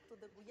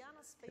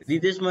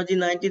 রিদেশ মাঝি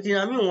 93,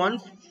 আমি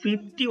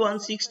 150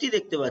 160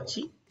 দেখতে পাচ্ছি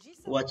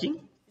ওয়াচিং।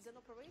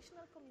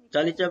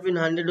 চার্লি চ্যাপলিন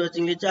 100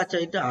 ওয়াচিং লিখেছে। আচ্ছা,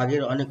 এটা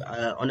আগের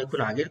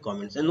অনেকক্ষণ আগের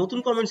কমেন্টস। নতুন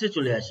কমেন্টসে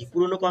চলে আসি,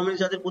 পুরোনো কমেন্টস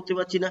যাদের পড়তে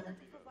পারছি না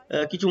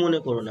কিছু মনে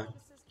করো না।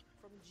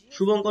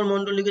 শুভঙ্কর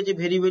মন্ডল লিখেছে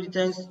very very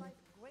thanks.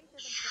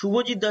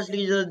 Subhajit Das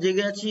লিখেছে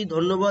জেগে আছি,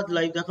 ধন্যবাদ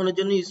লাইভ দেখানোর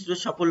জন্য, ইসরোর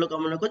সাফল্য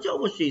কামনা করছে।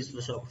 অবশ্যই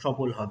ইসরো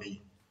সফল হবেই।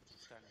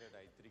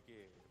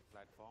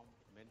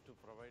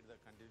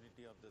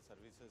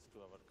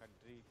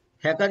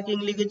 হ্যাকার কিং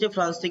লিখেছে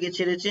ফ্রান্স থেকে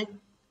ছেড়েছে।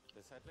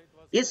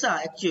 এসা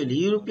অ্যাকচুয়ালি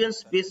ইউরোপিয়ান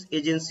স্পেস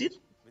এজেন্সির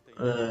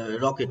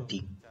রকেটটি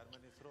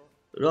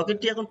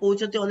এখন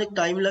পৌঁছাতে অনেক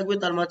টাইম লাগবে,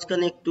 তার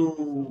মাঝখানে একটু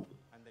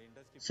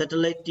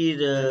স্যাটেলাইটটির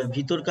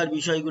ভিতরকার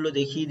বিষয়গুলো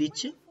দেখিয়ে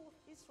দিচ্ছে।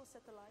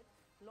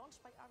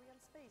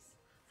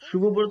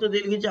 শুভব্রত দে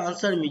লিখেছে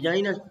আনসার মি।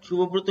 জানি না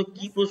শুভব্রত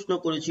কি প্রশ্ন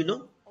করেছিল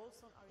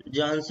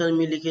যে আনসার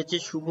মি লিখেছে।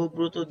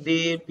 শুভব্রত দে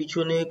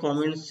পিছনে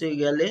কমেন্টসে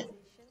গেলে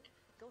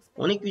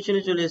অনেক পিছনে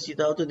চলে এসেছি,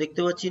 তাও তো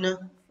দেখতে পাচ্ছি না।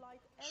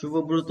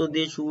 শুভব্রত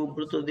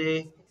দে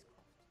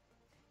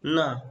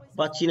না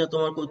পাচ্ছি না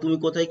তোমার, তুমি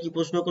কোথায় কি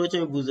প্রশ্ন করেছো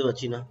আমি বুঝতে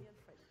পারছি না।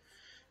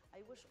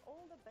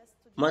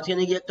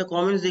 মাঝখানে গিয়ে একটা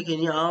কমেন্টস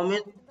দেখিনি।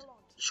 আহমেদ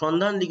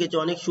সন্ধান লিখেছে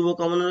অনেক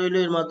শুভকামনা রইল,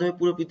 এর মাধ্যমে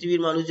পুরো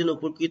পৃথিবীর মানুষজন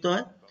উপকৃত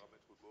হয়।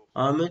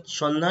 আহমেদ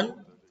সন্ধান,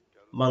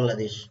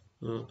 বাংলাদেশ।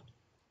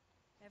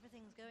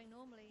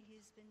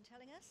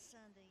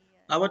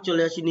 আবার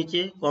চলে আসি নিচে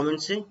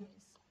কমেন্টসে।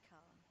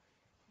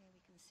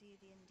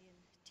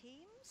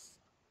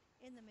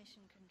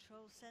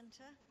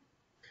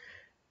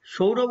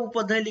 সৌরভ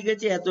উপাধ্যায়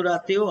লিখেছে এত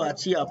রাতেও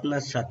আছি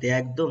আপনার সাথে,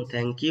 একদম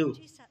থ্যাংক ইউ।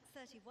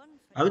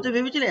 আমি তো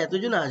ভেবেছিলাম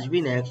এতজন আসবি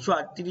না,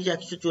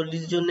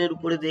 138-140 জনের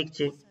উপরে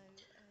দেখছে।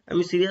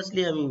 আমি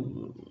সিরিয়াসলি আমি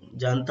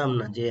জানতাম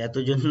না যে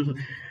এতজন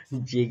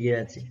জেগে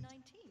আছে।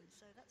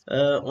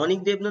 অনেক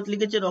দেবনাথ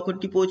লিখেছে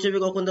রকেটটি পৌঁছাবে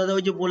কখন দাদা?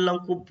 ওই যে বললাম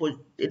খুব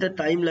এটা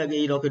টাইম লাগে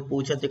এই রকেট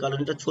পৌঁছাতে, কারণ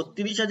এটা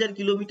 36,000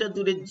 কিলোমিটার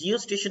দূরে জিও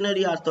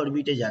স্টেশনারি আর্থ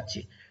অরবিটে যাচ্ছে।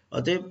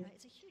 অতএব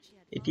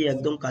এটি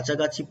একদম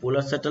কাছাকাছি,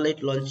 পোলার স্যাটেলাইট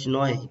লঞ্চ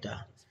নয়। এটা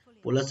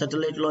পোলার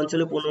স্যাটেলাইট লঞ্চ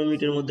হলে 15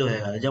 মিনিটের মধ্যে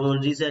হয়ে গেল, যেমন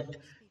রিসেট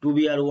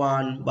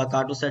 2BR1 বা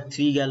কার্টোস্যাট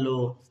 3 গেল।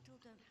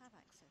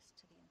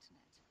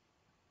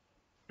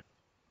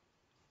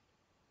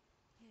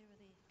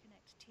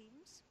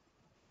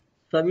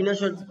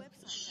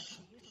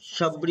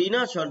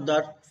 সাবরিনা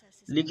সর্দার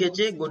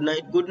লিখেছে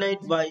good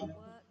night bye.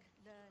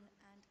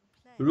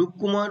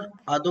 Roopkumar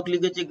Adak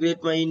লিখেছে great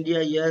my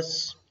India, yes.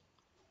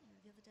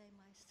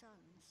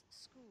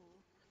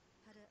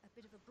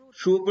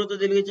 Subrata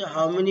লিখেছে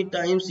how many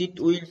times it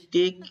will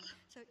take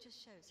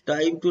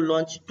time to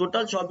launch?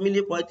 Total সব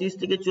মিলিয়ে 35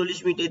 থেকে 40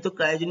 মিনিট। এই তো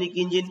ক্রায়োজেনিক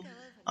ইঞ্জিন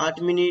 8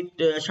 মিনিট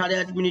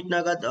 8.5 মিনিট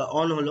নাগাদ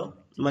অন হলো,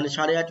 মানে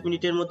 8.5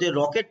 মিনিটের মধ্যে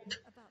রকেট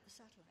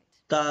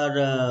তার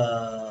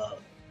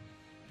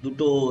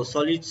দুটো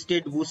সলিড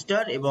স্টেট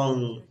বুস্টার এবং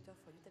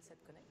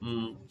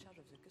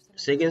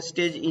সেকেন্ড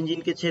স্টেজ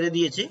ইঞ্জিনকে ছেড়ে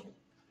দিয়েছে,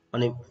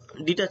 মানে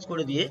ডিটাচ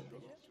করে দিয়ে।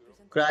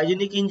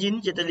 ক্রায়োজেনিক ইঞ্জিন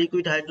যেটা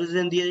লিকুইড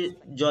হাইড্রোজেন দিয়ে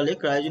জ্বলে,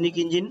 ক্রায়োজেনিক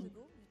ইঞ্জিন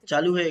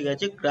চালু হয়ে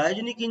গেছে।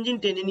 ক্রায়োজেনিক ইঞ্জিন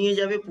টেনে নিয়ে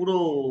যাবে পুরো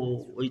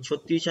ওই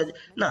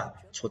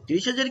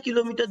 36,000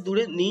 কিলোমিটার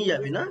দূরে নিয়ে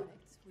যাবে না,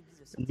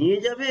 নিয়ে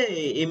যাবে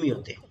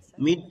এমিওতে,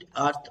 মিড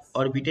আর্থ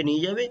অরবিটে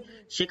নিয়ে যাবে।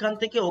 সেখান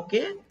থেকে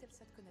ওকে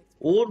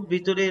ওর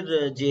ভিতরের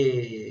যে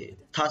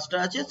থ্রাস্টার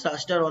আছে,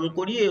 থ্রাস্টার অন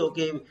করিয়ে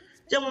ওকে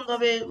যেমন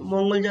ভাবে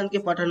মঙ্গলযানকে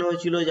পাঠানো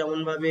হয়েছিল, যেমন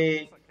ভাবে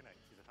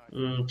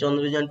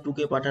চন্দ্রযান 2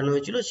 কে পাঠানো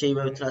হয়েছিল,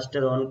 সেইভাবে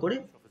থ্রাস্টার অন করে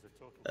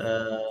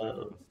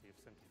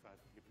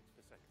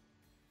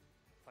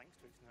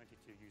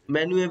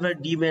ম্যানুয়েভার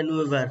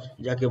ডিম্যানুয়েভার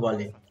যাকে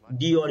বলে,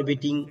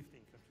 ডিঅরবিটিং,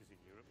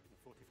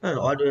 হ্যাঁ,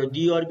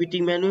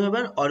 ডিঅরবিটিং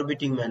ম্যানুয়েভার,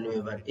 অরবিটিং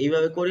ম্যানুয়েভার,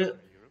 এইভাবে করে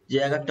যে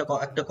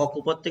একটা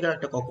কক্ষপথ থেকে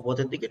একটা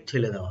কক্ষপথের দিকে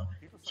ঠেলে দেওয়া,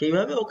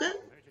 সেইভাবে ওকে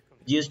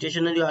জিও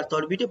স্টেশনারি আর্থ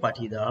অরবিটে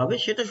পাঠিয়ে দেওয়া হবে।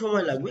 সেটা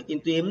সময় লাগবে,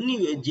 কিন্তু এমনি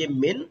যে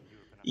মেন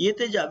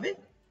ইয়েতে যাবে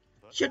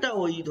সেটা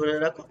ওই ধরে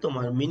রাখো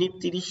তোমার মিনিট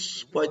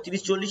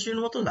 35-40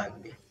 মতো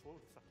লাগবে।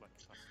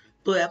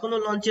 তো এখনো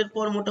লঞ্চের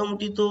পর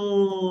মোটামুটি তো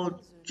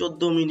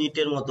 14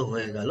 মিনিটের মতো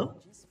হয়ে গেল।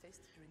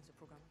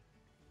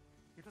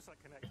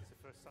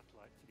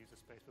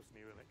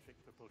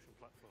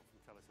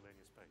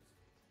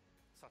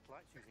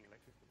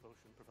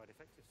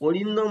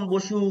 অরিন্দম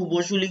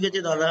বসু লিখেছে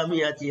দাদা আমি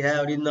আছি। হ্যাঁ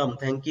অরিন্দম,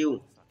 থ্যাংক ইউ।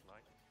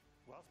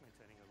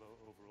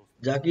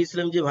 জাকির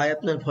ইসলাম যে ভাই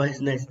আপনার voice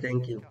nice,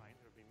 thank you.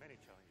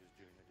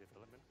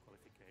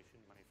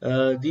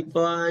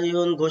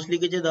 Dipayan Ghosh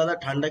লিখেছে দাদা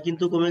ঠান্ডা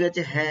কিন্তু কমে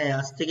গেছে। হ্যাঁ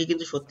আজ থেকে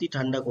কিন্তু সত্যি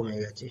ঠান্ডা কমে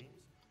গেছে।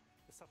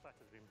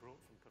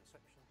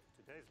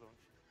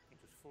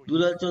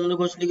 দুলাল চন্দ্র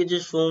ঘোষ লিখেছে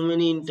so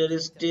many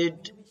interested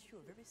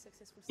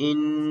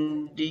in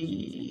the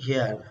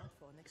hair.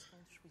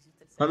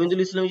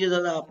 Hamidul ইসলাম যে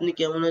দাদা আপনি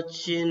কেমন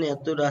আছেন?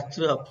 এত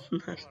রাত্রে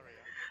আপনার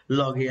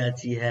লগে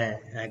আছি। হ্যাঁ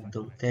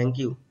একদম, থ্যাংক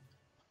ইউ।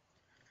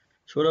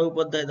 সৌরভ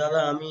উপাধ্যায় দাদা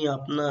আমি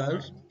আপনার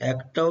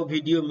একটাও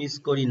ভিডিও মিস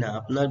করি না,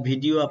 আপনার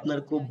ভিডিও আপনার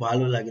খুব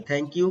ভালো লাগে।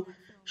 Thank you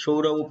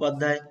Sourav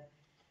Upadhyay.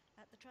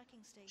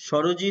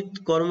 সরজিৎ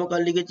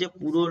কর্মকার লিখেছে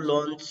পুরো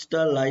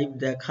লঞ্চটা লাইভ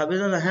দেখাবে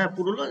দাদা? হ্যাঁ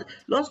পুরো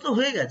লঞ্চ তো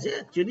হয়ে গেছে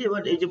অ্যাকচুয়ালি,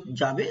 এবার এই যে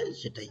যাবে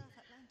সেটাই।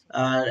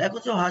 আর এখন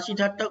সব হাসি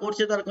ঠাট্টা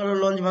করছে তার কারণ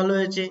লঞ্চ ভালো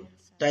হয়েছে,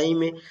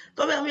 টাইমে।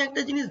 তবে আমি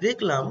একটা জিনিস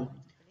দেখলাম,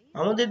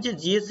 আমাদের যে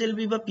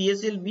জিএসএলভি বা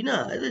পিএসএলভি না,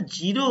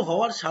 জিরো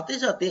হওয়ার সাথে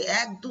সাথে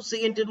 1-2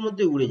 সেকেন্ডের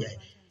মধ্যে উড়ে যায়।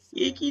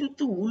 এ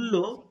কিন্তু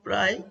উড়লো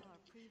প্রায়,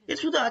 এর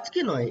শুধু আজকে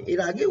নয়, এর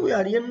আগে ওই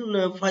আরিয়ান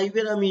 5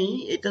 এর আমি,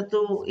 এটা তো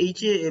এই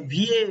যে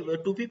ভিএ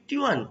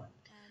 251,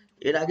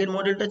 এর আগের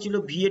মডেলটা ছিল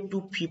ভিএ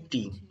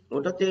 250,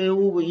 ওটাতেও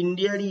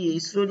ইন্ডিয়ারই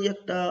ইসরোরই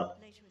একটা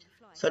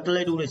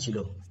স্যাটেলাইট উড়েছিল,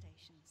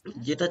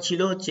 যেটা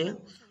ছিল হচ্ছে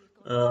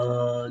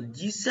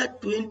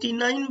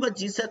GSAT-29 বা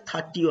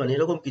GSAT-31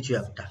 এরকম কিছু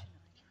একটা।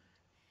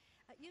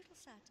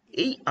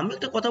 এই আমি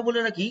একটা কথা বলে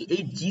রাখি,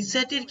 এই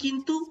জিস্যাট এর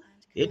কিন্তু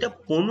এটা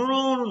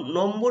 15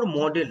 নম্বর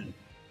মডেল।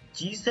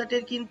 জিস্যাট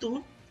এর কিন্তু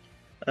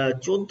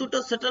 14টা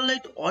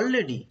স্যাটেলাইট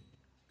অলরেডি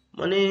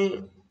মানে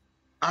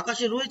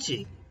আকাশে রয়েছে,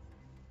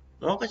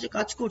 মহাকাশে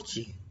কাজ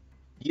করছে,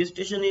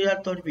 জিওস্টেশনারি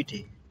আর্থ অরবিটে।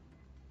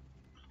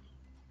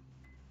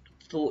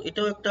 তো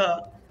এটাও একটা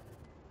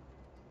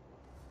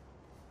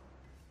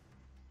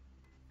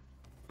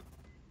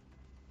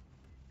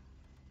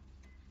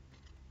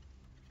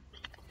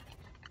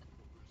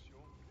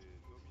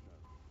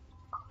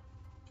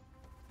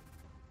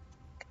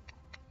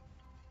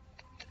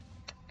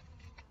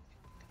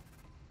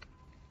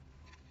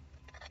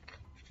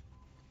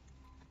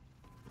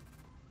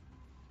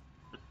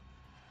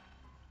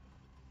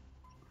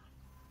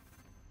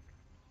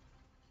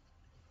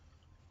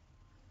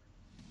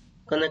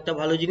কারণ একটা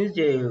ভালো জিনিস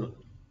যে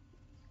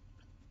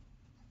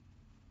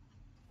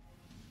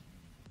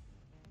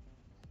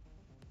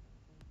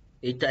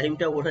এই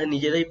টাইমটা ওরা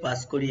নিজেরাই পাস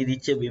করিয়ে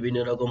দিচ্ছে বিভিন্ন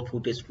রকম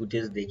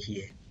ফুটেজ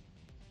দেখিয়ে।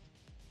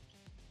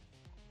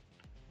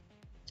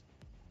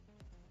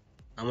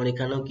 আমার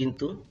এখানেও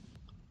কিন্তু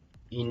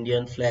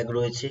ইন্ডিয়ান ফ্ল্যাগ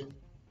রয়েছে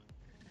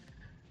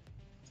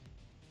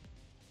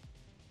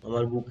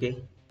আমার বুকে।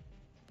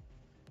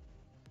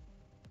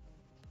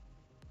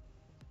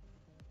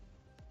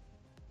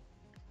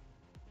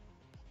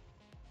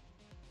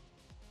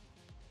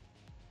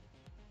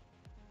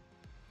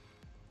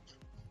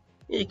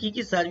 এই কি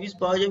কি সার্ভিস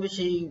পাওয়া যাবে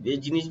সেই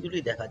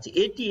জিনিসগুলোই দেখাচ্ছে।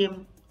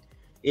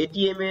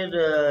 এটিএম এর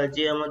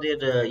যে আমাদের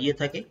ইয়ে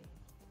থাকে,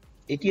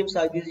 এটিএম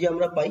সার্ভিস যে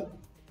আমরা পাই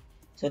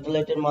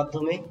স্যাটেলাইটের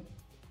মাধ্যমে,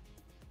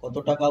 কত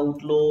টাকা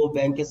উঠলো,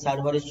 ব্যাংকের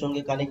সার্ভারের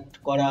সঙ্গে কানেক্ট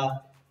করা।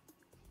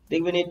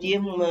 দেখবেন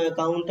এটিএম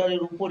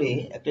কাউন্টারের উপরে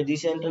একটা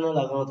ডিশ অ্যান্টেনা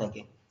লাগানো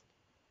থাকে,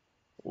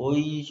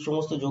 ওই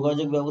সমস্ত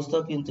যোগাযোগ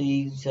ব্যবস্থাও কিন্তু এই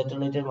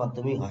স্যাটেলাইটের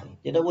মাধ্যমেই হয়।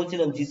 যেটা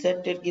বলছিলাম,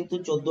 জিস্যাট এর কিন্তু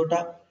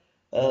 14টা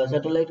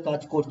স্যাটেলাইট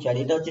কাজ করছে, আর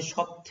এটা হচ্ছে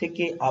সব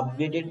থেকে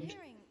আপগ্রেডেড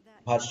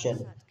ভার্সন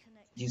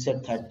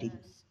GSAT-30।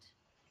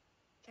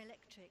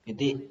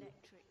 এতে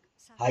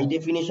high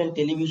definition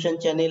television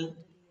channel,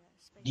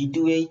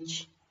 D2H,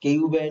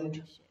 কেইউ band,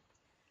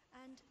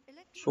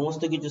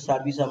 সমস্ত কিছু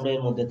সার্ভিস আমরা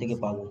এর মধ্যে থেকে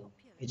পাবো।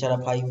 এছাড়া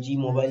 5G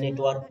mobile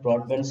network,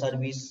 broadband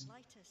service,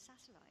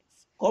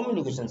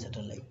 communication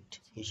satellite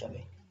হিসাবে।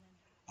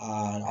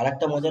 আর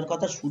আরেকটা মজার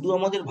কথা, শুধু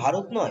আমাদের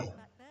ভারত নয়,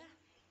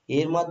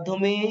 এর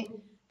মাধ্যমে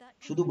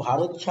শুধু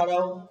ভারত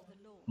ছাড়াও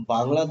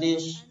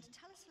বাংলাদেশ,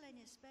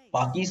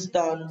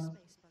 পাকিস্তান,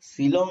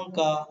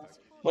 শ্রীলঙ্কা,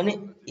 মানে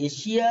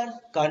এশিয়ার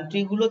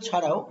কান্ট্রিগুলো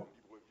ছাড়াও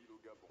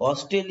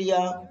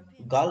অস্ট্রেলিয়া,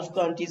 গালফ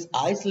কান্ট্রিজ,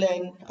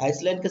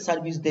 আইসল্যান্ডকে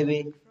সার্ভিস দেবে।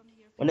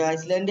 মানে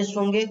আইসল্যান্ডের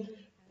সঙ্গে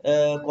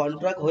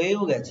কন্ট্রাক্ট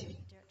হয়েও গেছে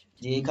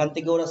যে এখান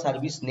থেকে ওরা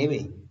সার্ভিস নেবে।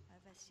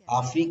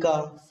 আফ্রিকা,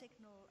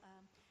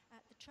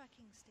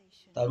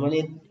 তার মানে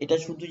এটা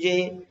শুধু যে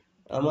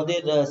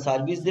আমাদের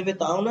সার্ভিস দেবে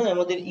তাও নয়,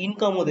 আমাদের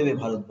ইনকামও দেবে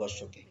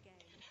ভারতবর্ষকে।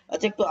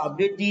 আচ্ছা, একটু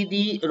আপডেট দিয়ে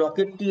দিই।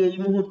 রকেটটি এই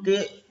মুহূর্তে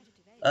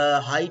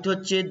হাইট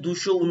হচ্ছে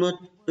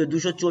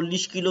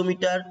 240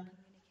 কিলোমিটার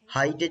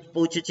হাইটে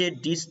পৌঁছেছে,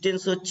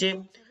 ডিস্টেন্স হচ্ছে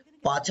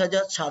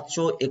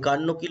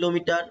 5751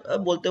 কিলোমিটার,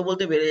 বলতে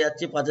বলতে বেড়ে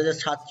যাচ্ছে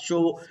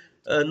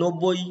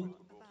 5790।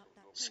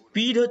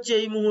 স্পিড হচ্ছে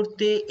এই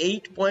মুহূর্তে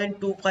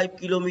 8.25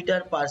 kilometre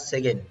per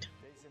second,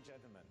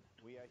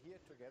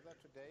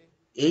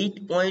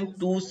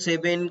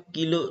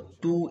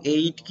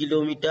 8.28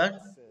 kilometre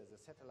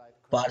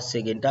per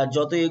second. আর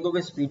যত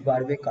এগোবে স্পিড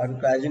বাড়বে, কারণ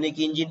ক্রায়োজেনিক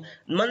ইঞ্জিন,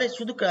 মানে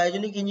শুধু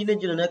ক্রায়োজেনিক ইঞ্জিনের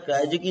জন্য না,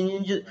 ক্রায়োজেনিক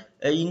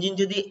ইঞ্জিন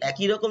যদি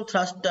একই রকম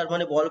থ্রাস্টার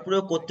মানে বল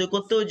প্রয়োগ করতে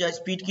করতেও যায়,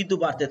 স্পিড কিন্তু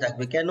বাড়তে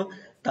থাকবে। কেন?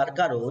 তার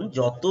কারণ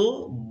যত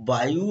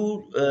বায়ু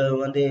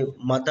মানে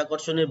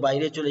মাধ্যাকর্ষণের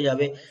বাইরে চলে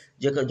যাবে,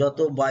 যত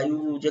বায়ু,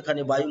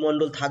 যেখানে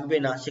বায়ুমণ্ডল থাকবে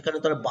না সেখানে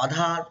তার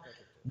বাধা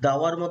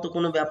দেওয়ার মতো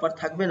কোনো ব্যাপার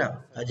থাকবে না,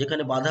 আর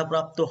যেখানে বাধা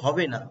প্রাপ্ত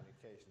হবে না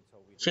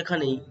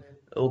সেখানেই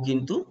ও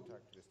কিন্তু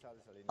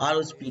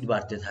আরো স্পিড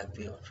বাড়তে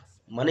থাকবে ওর।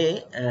 মানে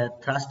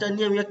থ্রাস্টার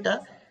নিয়ে আমি একটা,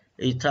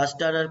 এই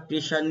থ্রাস্টার আর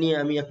প্রেসার নিয়ে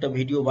আমি একটা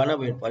ভিডিও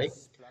বানাবো এরপরে।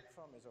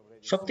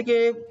 সব থেকে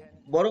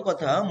বড়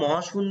কথা,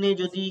 মহাশূন্যে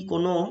যদি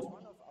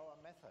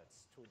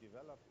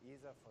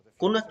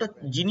কোনো একটা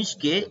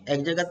জিনিসকে এক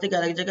জায়গা থেকে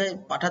আরেক জায়গায়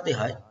পাঠাতে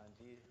হয়,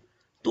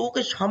 তো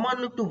ওকে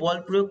সামান্য একটু বল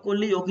প্রয়োগ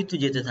করলেই ও কিন্তু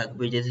যেতে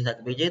থাকবে।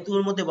 যেহেতু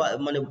ওর মধ্যে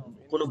মানে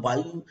কোনো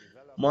বায়ু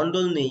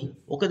মণ্ডল নেই,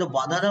 ওকে তো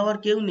বাধা দেওয়ার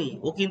কেউ নেই,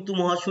 ও কিন্তু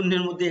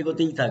মহাশূন্যের মধ্যে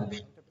এগোতেই থাকবে।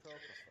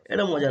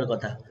 এটা মজার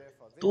কথা।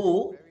 তো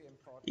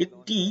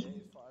একটি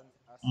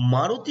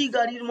মারুতি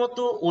গাড়ির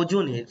মতো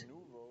ওজনের,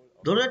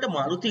 ধরো একটা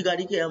মারুতি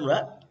গাড়িকে আমরা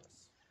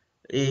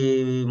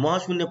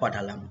মহাশূন্যে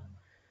পাঠালাম,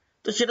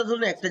 তো সেটা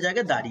ধরুন একটা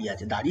জায়গায় দাঁড়িয়ে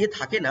আছে, দাঁড়িয়ে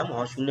থাকে না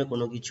মহাশূন্যে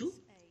কোনো কিছু,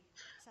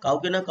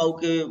 কাউকে না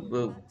কাউকে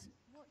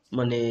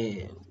মানে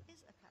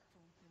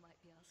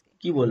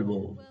কি বলবো,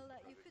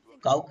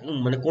 কাউকে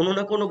মানে কোনো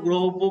না কোনো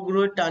গ্রহ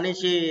উপগ্রহের টানে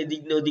সে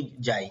এদিক ওদিক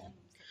যায়।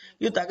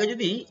 কিন্তু তাকে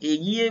যদি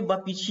এগিয়ে বা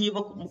পিছিয়ে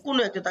বা কোনো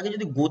একটা তাকে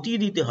যদি গতি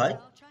দিতে হয়,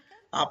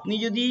 আপনি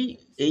যদি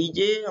এই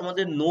যে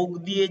আমাদের নখ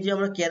দিয়ে যে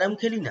আমরা ক্যারাম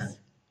খেলি না,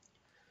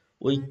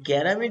 ওই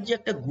ক্যারামের যে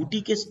একটা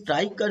গুটিকে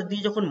স্ট্রাইকার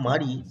দিয়ে যখন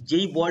মারি,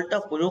 যেই বলটা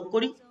প্রয়োগ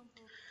করি,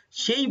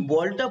 সেই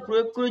বলটা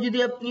প্রয়োগ করে যদি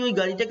আপনি ওই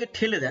গাড়িটাকে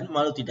ঠেলে দেন,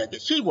 মারুতিটাকে,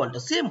 সেই বলটা,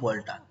 সেম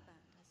বলটা,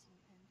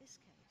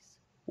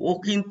 ও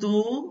কিন্তু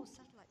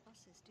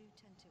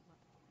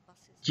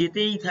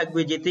যেতেই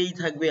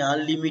থাকবে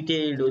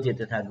আনলিমিটেড, ও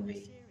যেতে থাকবে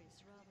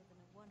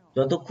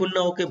যতক্ষণ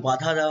না ওকে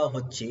বাধা দেওয়া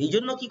হচ্ছে। এই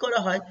জন্য কি করা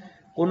হয়,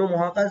 কোনো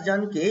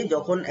মহাকাশযানকে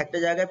যখন একটা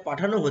জায়গায়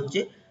পাঠানো হচ্ছে,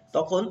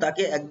 তখন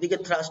তাকে একদিকে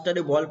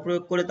থ্রাস্টারে বল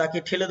প্রয়োগ করে তাকে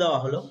ঠেলে দেওয়া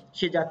হলো,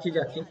 সে যাচ্ছে,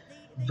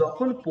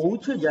 যখন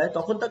পৌঁছে যায়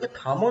তখন তাকে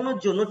থামানোর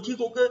জন্য ঠিক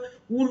ওকে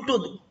উল্টো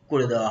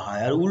করে দেওয়া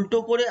হয়, আর উল্টো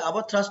করে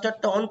আবার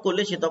থ্রাস্টারটা অন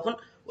করলে সে তখন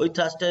ওই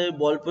থ্রাস্টারের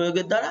বল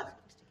প্রয়োগের দ্বারা,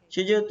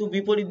 সে যেহেতু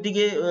বিপরীত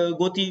দিকে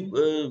গতি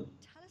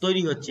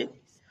তৈরি হচ্ছে,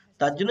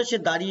 তার জন্য সে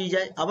দাঁড়িয়ে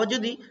যায়। আবার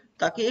যদি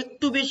তাকে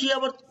একটু বেশি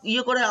আবার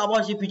করে,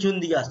 আবার সে পিছন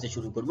দিকে আসতে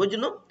শুরু করবে। ওই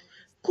জন্য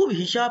খুব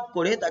হিসাব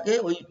করে তাকে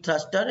ওই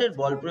থ্রাস্টারের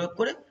বল প্রয়োগ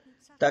করে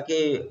তাকে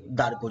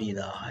দাঁড় করিয়ে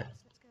দেওয়া হয়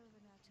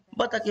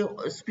বা তাকে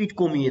স্পিড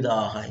কমিয়ে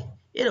দেওয়া হয়,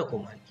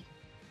 এরকম আর কি।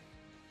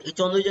 এই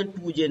চন্দ্রযান-2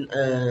 যে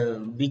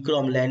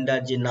বিক্রম ল্যান্ডার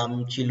যে নাম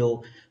ছিল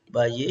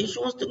বা এই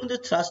সমস্ত কিন্তু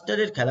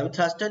থ্রাস্টারের খেলা। আমি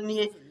থ্রাস্টার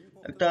নিয়ে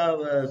একটা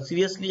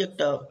সিরিয়াসলি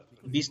একটা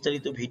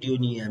বিস্তারিত ভিডিও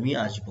নিয়ে আমি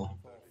আসবো।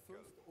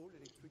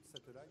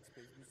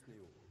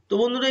 তো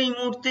বন্ধুরা, এই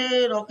মুহূর্তে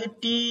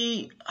রকেটটি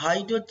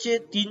হাইট হচ্ছে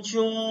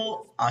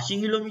 380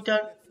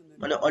 কিলোমিটার,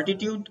 মানে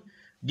অল্টিটিউড,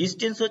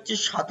 ডিস্টেন্স হচ্ছে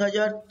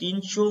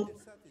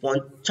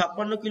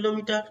 7356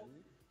 কিলোমিটার,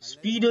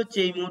 স্পিড হচ্ছে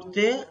এই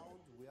মুহূর্তে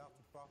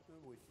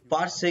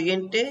পার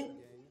সেকেন্ডে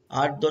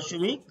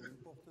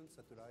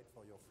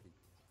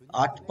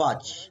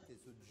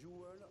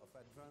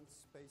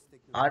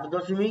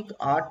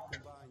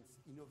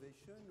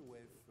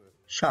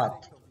 8.87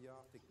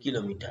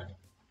 কিলোমিটার।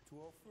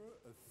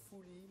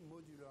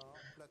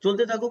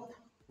 চলতে থাকুক,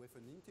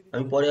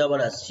 আমি পরে আবার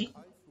আসছি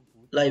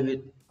লাইভে,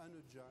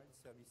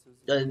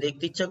 যাদের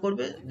দেখতে ইচ্ছা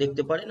করবে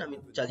দেখতে পারেন, আমি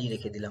চালিয়ে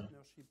রেখে দিলাম।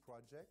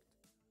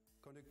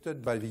 Conducted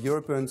by the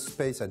European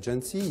Space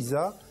Agency,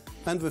 ESA,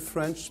 and the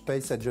French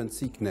Space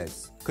Agency, CNES.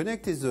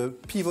 Connect is a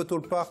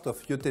pivotal part of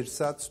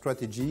Eutelsat's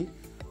strategy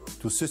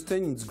to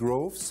sustain its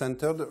growth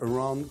centered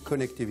around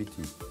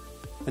connectivity.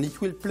 And it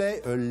will play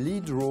a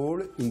lead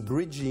role in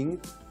bridging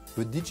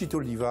the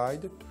digital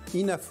divide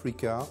in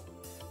Africa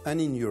and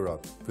in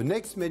Europe. The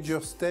next major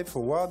step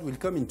forward will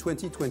come in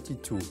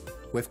 2022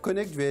 with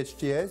Connect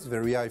VHTS,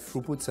 Very High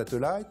Throughput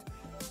Satellite,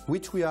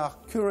 which we are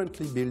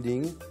currently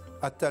building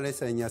at Thales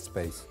Alenia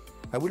Space.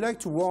 I would like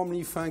to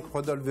warmly thank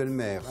Rodolphe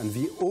Velmer and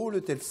the whole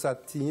Eutelsat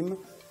team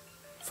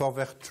for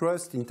their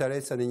trust in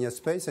Thales Alenia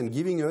Space and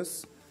giving us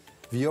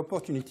the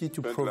opportunity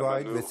to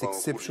provide this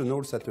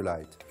exceptional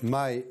satellite.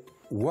 My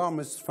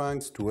warmest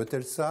thanks to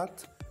Eutelsat,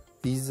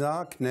 ESA,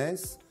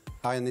 CNES,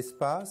 Ariane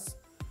Espace,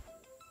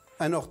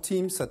 and our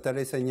teams at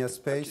Thales Alenia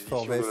Space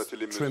for this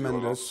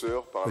tremendous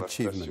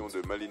achievement.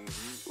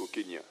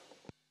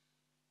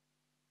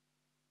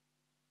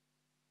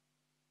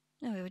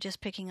 No, we were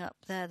just picking up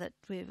there that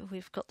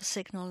we've got the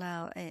signal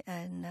now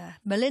in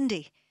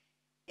Malindi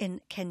in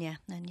Kenya,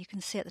 and you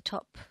can see at the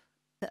top,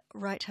 the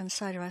right-hand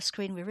side of our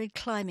screen, we're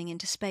really climbing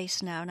into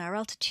space now, and our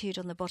altitude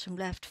on the bottom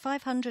left,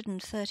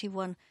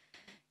 531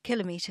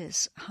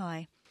 kilometers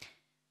high.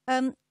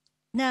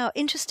 Now,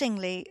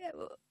 interestingly,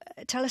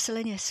 Thales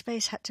Alenia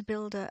Space had to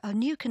build a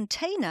new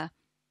container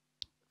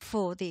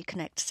for the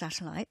Connect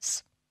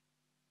satellites,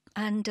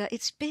 and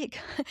it's big.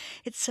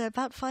 It's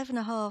about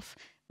 5.5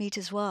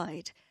 meters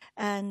wide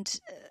and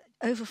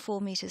over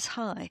 4 meters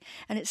high,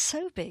 and it's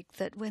so big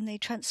that when they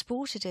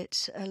transported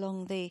it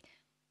along the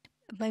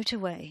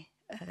motorway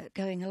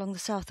going along the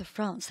south of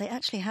France, they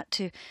actually had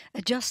to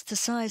adjust the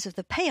size of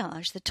the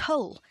péage, the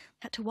toll,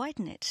 had to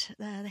widen it.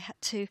 They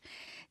had to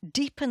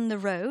deepen the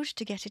road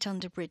to get it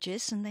under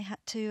bridges, and they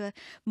had to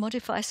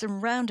modify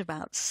some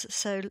roundabouts.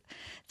 So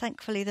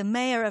thankfully the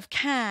mayor of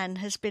Cannes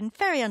has been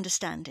very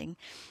understanding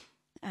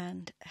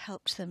and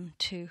helped them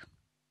to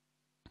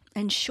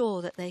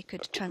ensure that they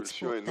could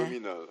transport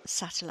their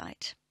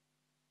satellite.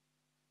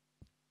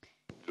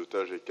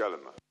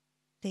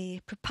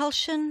 The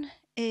propulsion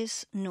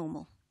is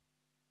normal.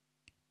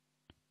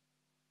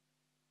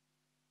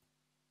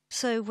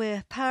 So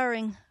we're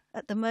powering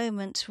at the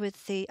moment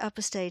with the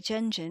upper stage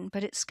engine,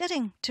 but it's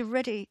getting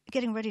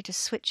ready to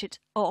switch it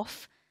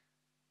off.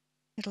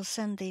 It'll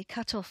send the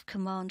cut-off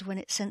command when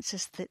it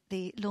senses that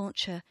the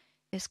launcher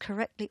is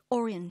correctly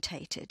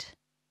orientated.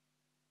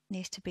 It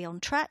needs to be on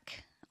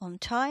track, on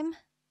time,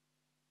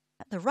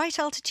 at the right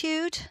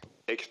altitude.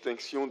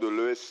 Extinction de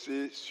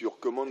l'ESC sur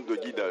commande de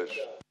guidage.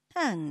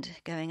 and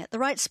going at the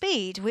right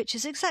speed, which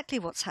is exactly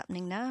what's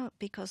happening now,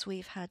 because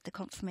we've had the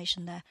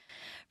confirmation there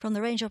from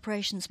the range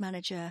operations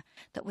manager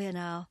that we are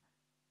now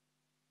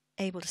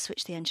able to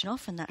switch the engine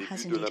off, and that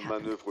has indeed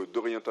happened.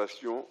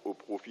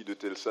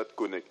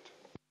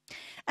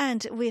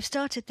 And we've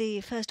started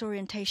the first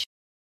orientation.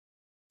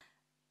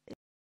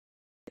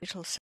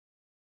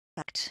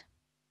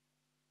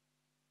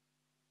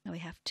 Now we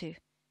have to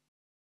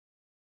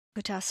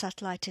put our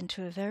satellite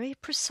into a very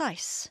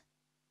precise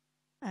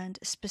and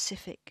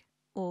specific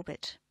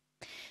orbit.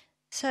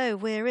 So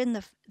we're in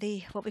the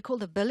what we call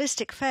the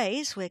ballistic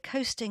phase. We're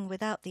coasting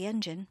without the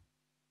engine.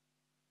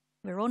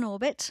 We're on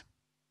orbit.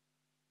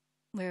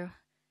 We've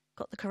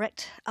got the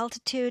correct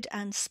altitude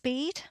and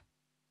speed.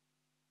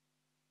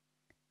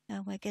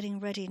 And we're getting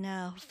ready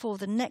now for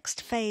the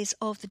next phase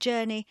of the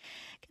journey,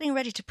 getting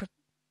ready to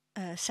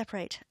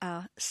separate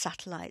our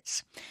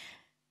satellites.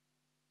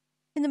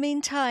 In the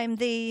meantime,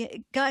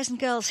 the guys and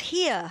girls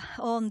here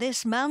on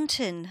this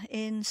mountain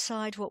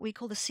inside what we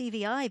call the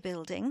CVI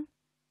building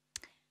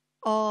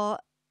are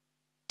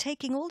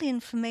taking all the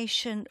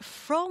information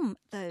from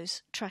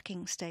those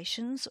tracking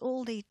stations,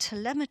 all the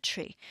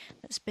telemetry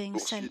that's being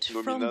sent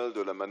from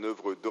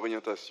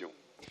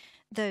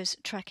those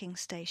tracking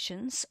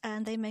stations,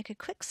 and they make a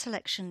quick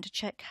selection to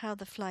check how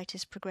the flight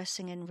is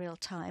progressing in real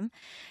time.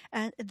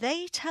 And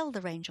they tell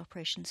the range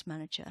operations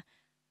manager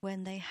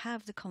when they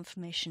have the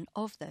confirmation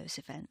of those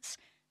events,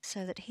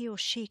 so that he or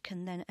she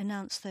can then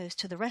announce those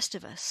to the rest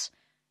of us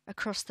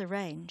across the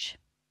range.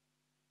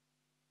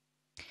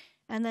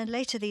 And then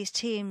later these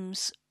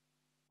teams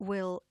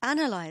will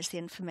analyze the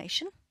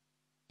information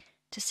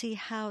to see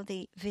how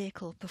the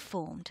vehicle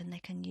performed, and they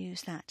can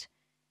use that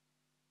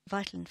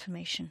vital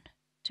information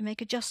to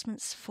make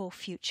adjustments for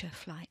future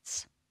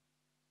flights.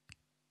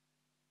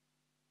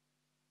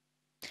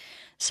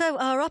 So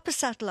our upper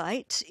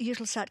satellite,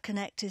 Eutelsat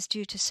Connect, is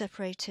due to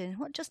separate in,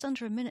 just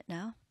under a minute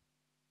now.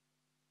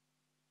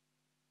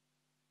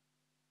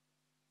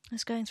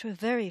 It's going through a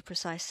very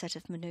precise set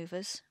of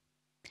manoeuvres.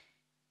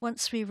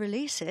 Once we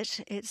release it,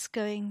 it's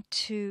going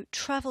to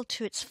travel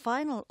to its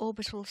final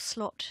orbital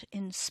slot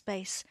in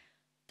space,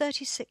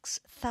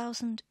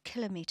 36,000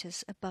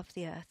 kilometers above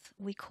the Earth.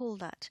 We call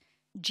that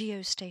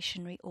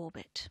geostationary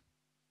orbit.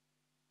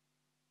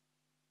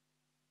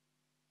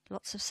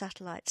 Lots of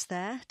satellites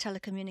there,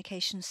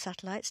 telecommunications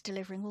satellites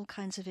delivering all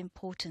kinds of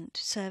important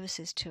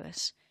services to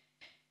us.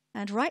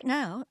 And right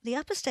now, the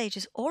upper stage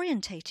is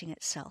orientating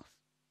itself.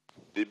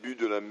 Début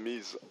de la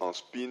mise en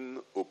spin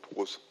au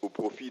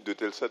profit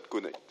d'Eutelsat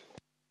Connect.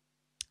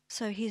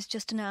 So he's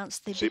just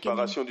announced the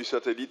Séparation du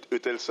satellite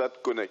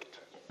Eutelsat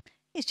Connect.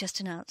 He's just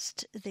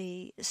announced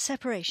the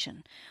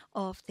separation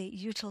of the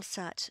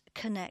Eutelsat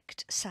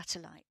Connect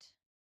satellite.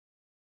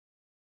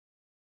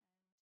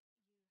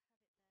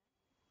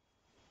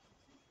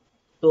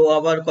 তো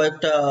আবার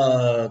কয়েকটা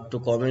একটু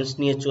comments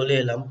নিয়ে চলে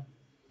এলাম।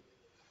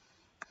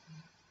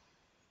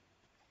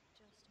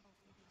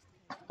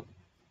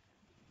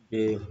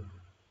 যে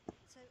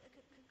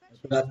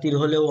রাত্রির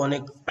হলেও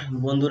অনেক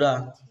বন্ধুরা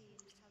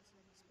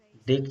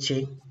দেখছে,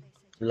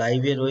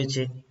 লাইভে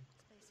রয়েছে,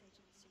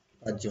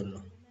 তার জন্য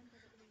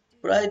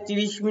প্রায়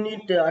 30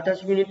 মিনিট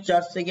 28 মিনিট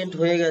 4 সেকেন্ড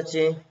হয়ে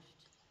গেছে।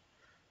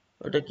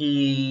 ওটা কি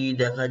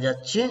দেখা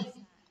যাচ্ছে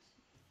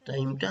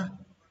টাইমটা?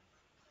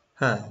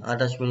 হ্যাঁ,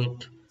 28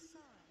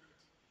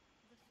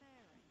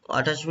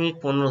 মিনিট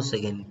 15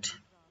 সেকেন্ড।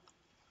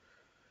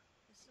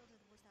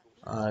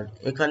 আর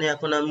এখানে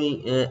এখন আমি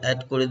অ্যাড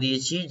করে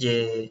দিয়েছি যে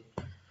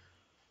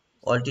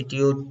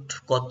অল্টিটিউড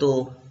কত,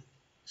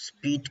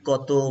 স্পিড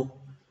কত,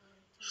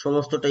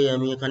 সমস্তটাই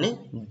আমি এখানে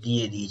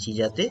দিয়ে দিয়েছি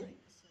যাতে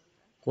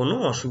কোনো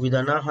অসুবিধা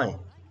না হয়।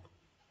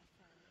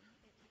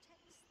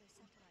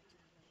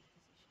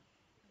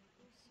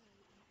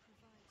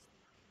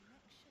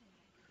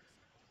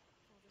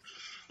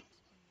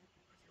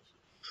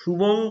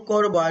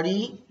 শুভঙ্কর বাড়ি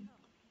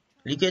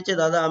লিখেছে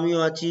দাদা আমিও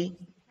আছি।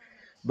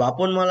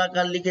 বাপন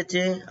মালাকার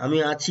লিখেছে আমি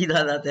আছি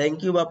দাদা, thank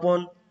you Bapan.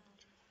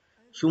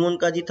 Suman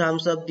Kazi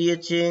Thums up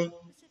দিয়েছে।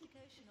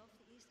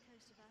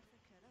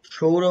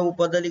 সৌরভ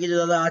উপাধ্যায় লিখেছে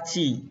দাদা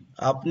আছি,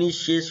 আপনি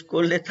শেষ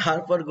করলে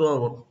তারপর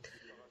ঘুমাবো।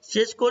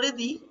 শেষ করে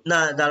দিই না,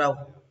 দাঁড়াও,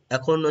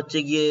 এখন হচ্ছে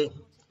গিয়ে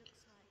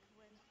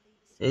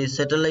এই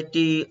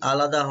স্যাটেলাইটটি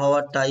আলাদা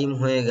হওয়ার টাইম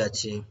হয়ে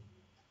গেছে।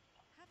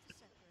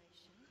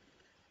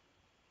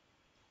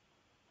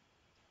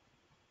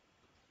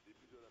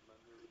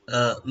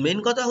 মেন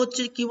কথা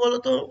হচ্ছে কি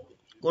বলতো,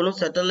 কোনো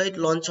স্যাটেলাইট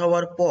লঞ্চ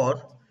হওয়ার পর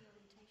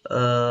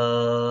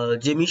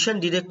যে মিশন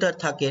ডিরেক্টর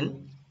থাকেন,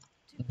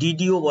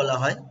 ডিডিও বলা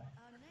হয়,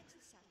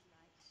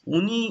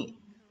 উনি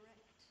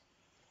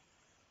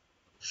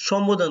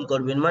সম্বোধন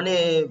করবেন, মানে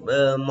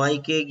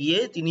মাইকে গিয়ে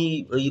তিনি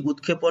ওই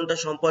উৎক্ষেপণটা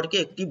সম্পর্কে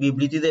একটি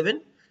বিবৃতি দেবেন,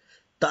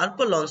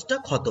 তারপর লঞ্চটা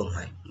খতম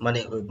হয়,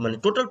 মানে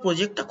টোটাল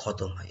প্রজেক্টটা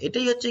খতম হয়।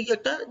 এটাই হচ্ছে কি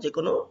একটা যে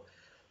কোনো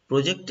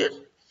প্রজেক্টের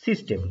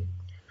সিস্টেম।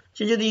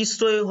 সে যদি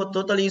ইসরো হতো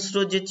তাহলে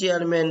ইসরোর যে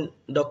চেয়ারম্যান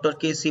ডক্টর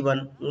কে শিবন,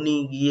 উনি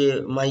গিয়ে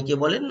মাইকে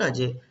বলেন না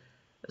যে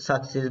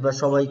সাকসেস, বা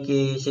সবাইকে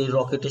সেই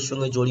রকেটের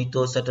সঙ্গে জড়িত,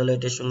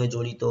 স্যাটেলাইটের সঙ্গে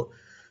জড়িত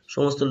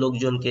সমস্ত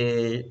লোকজনকে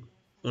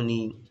উনি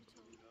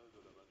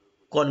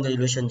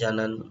কনগ্রাচুলেশন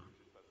জানান,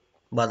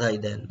 বাধাই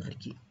দেন আর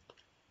কি,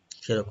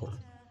 সেরকম।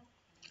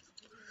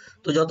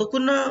 তো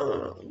যতক্ষণ না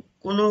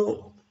কোনো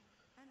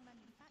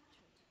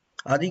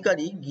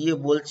আধিকারিক গিয়ে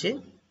বলছে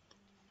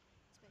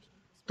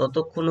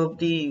ততক্ষণ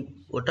অবধি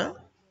ওটা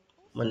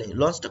মানে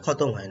লঞ্চটা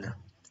খতম হয় না।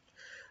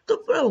 তো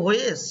প্রায়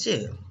হয়ে এসছে,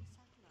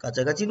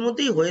 কাছাকাছির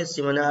মধ্যেই হয়ে এসছে,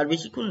 মানে আর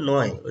বেশিক্ষণ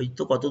নয়, ওই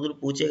তো কতদূর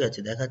পৌঁছে গেছে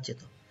দেখাচ্ছে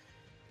তো,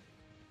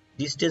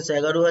 ডিস্টেন্স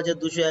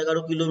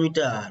 11,211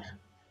 কিলোমিটার,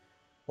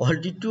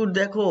 অল্টিটিউড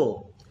দেখো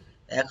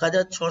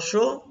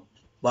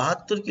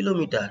 1,672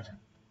 কিলোমিটার।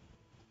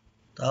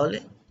 তাহলে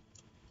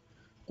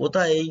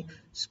কোথায়, এই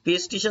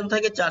স্পেস স্টেশন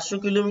থাকে 400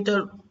 কিলোমিটার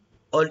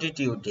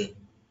অল্টিটিউডে,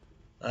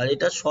 আর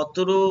এটা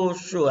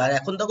 1700, আর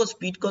এখন দেখো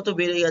স্পিড কত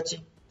বেড়ে গেছে,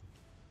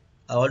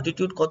 আর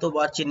অল্টিটিউড কত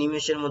বাড়ছে,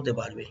 নিমেষের মধ্যে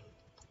বাড়বে।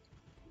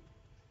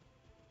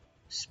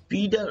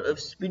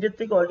 স্পিডের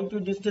থেকে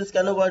অল্টিটিউড ডিস্টেন্স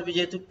কেন বাড়বে?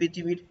 যেহেতু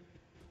পৃথিবীর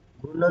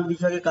ঘূর্ণন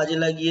বিষয়কে কাজে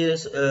লাগিয়ে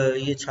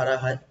ইয়ে ছাড়া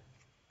হয়।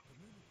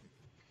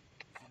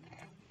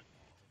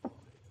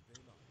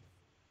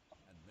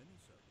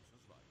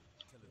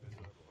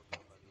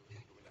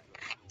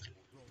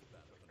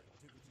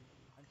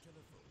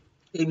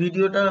 এই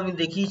ভিডিওটা আমি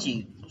দেখিয়েছি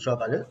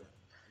সকালে,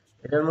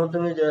 এটার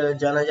মাধ্যমে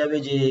জানা যাবে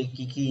যে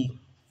কি কি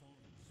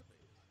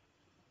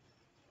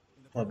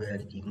হবে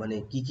আর কি, মানে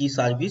কি কি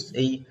সার্ভিস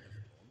এই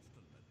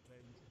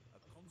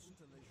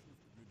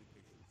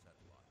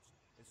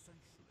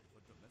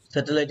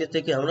স্যাটেলাইটের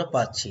থেকে আমরা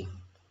পাচ্ছি।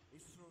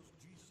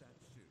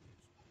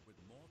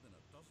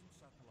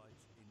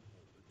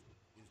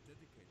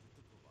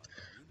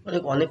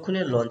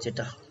 অনেকক্ষণের লঞ্চ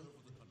এটা।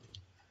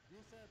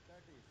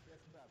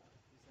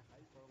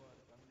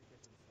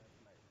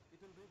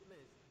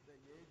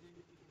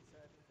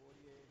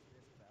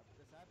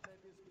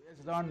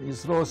 Based on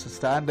ISRO's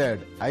standard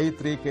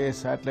I3K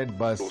satellite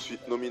bus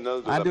Poursuite nominale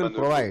de and la will manœuvre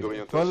provide 12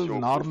 d'orientation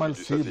normal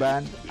profil du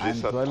C-band satellite and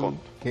 12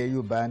 Gsat-30.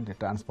 Ku band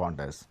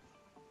transponders.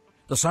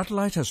 The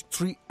satellite has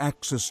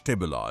 3-axis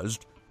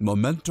stabilized,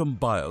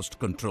 momentum-biased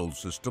control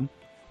system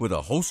with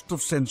a host of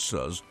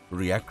sensors,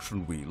 reaction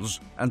wheels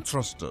and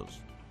thrusters.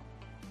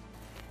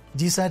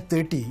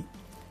 Gsat-30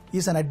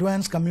 is an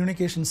advanced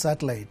communication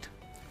satellite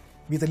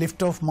with a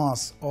liftoff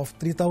mass of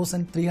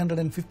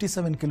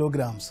 3,357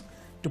 kilograms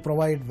to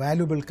provide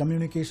valuable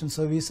communication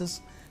services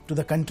to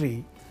the country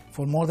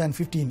for more than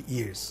 15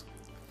 years.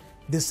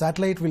 This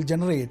satellite will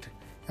generate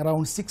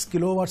around 6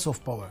 kilowatts of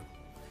power.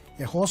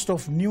 A host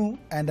of new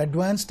and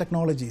advanced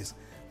technologies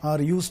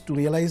are used to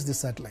realize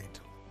this satellite.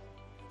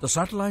 The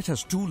satellite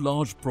has 2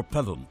 large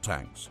propellant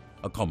tanks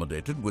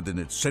accommodated within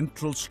its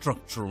central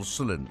structural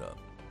cylinder.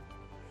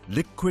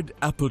 Liquid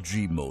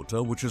apogee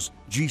motor, which is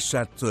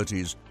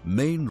Gsat-30's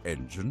main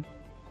engine,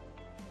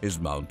 is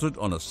mounted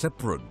on a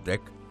separate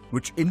deck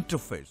which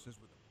interfaces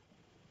with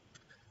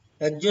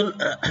একজন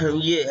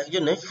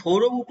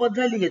সৌরভ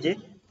উপাধ্যায় লিখেছে,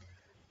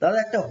 দাদা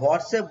একটা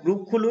WhatsApp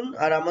group খুলুন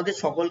আর আমাদের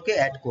সকলকে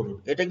add করুন।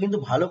 এটা কিন্তু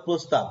ভালো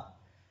প্রস্তাব,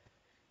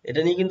 এটা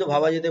নিয়ে কিন্তু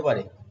ভাবা যেতে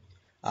পারে।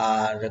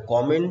 আর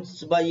কমেন্টস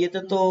বা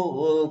ইয়েতে তো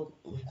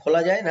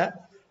খোলা যায় না।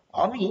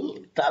 আমি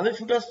ট্রাভেল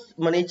শুটার্স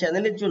মানে এই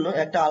চ্যানেলের জন্য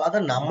একটা আলাদা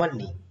নাম্বার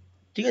নিই,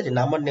 ঠিক আছে,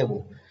 নাম্বার নেব,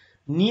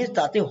 নিয়ে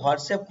তাতে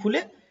হোয়াটসঅ্যাপ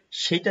খুলে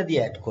সেটা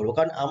দিয়ে অ্যাড করবো।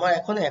 কারণ আমার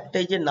এখন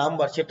একটাই যে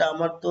নাম্বার, সেটা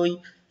আমার তো ওই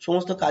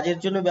সমস্ত কাজের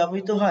জন্য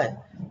ব্যবহৃত হয়,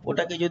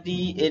 ওটাকে যদি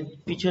এর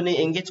পিছনে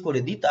এঙ্গেজ করে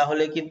দিই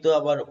তাহলে কিন্তু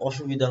আবার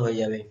অসুবিধা হয়ে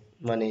যাবে,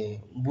 মানে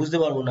বুঝতে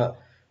পারবো না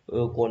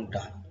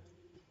কোনটা।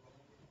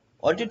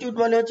 অল্টিটিউড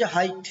মানে হচ্ছে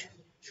হাইট,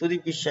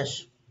 সুদীপ বিশ্বাস,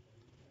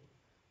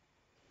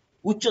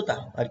 উচ্চতা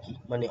আর কি,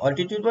 মানে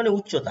অল্টিটিউড মানে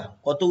উচ্চতা,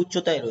 কত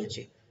উচ্চতায়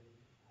রয়েছে।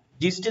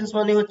 ডিস্টেন্স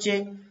মানে হচ্ছে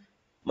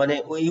মানে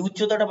ওই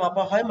উচ্চতাটা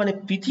মাপা হয় মানে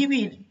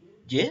পৃথিবীর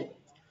যে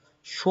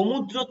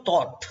সমুদ্র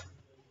তট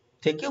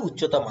থেকে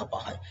উচ্চতা মাপা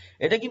হয়।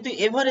 এটা কিন্তু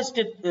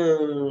এভারেস্টের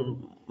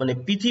মানে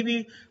পৃথিবী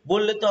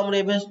বললে তো আমরা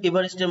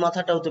এভারেস্টের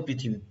মাথাটাও তো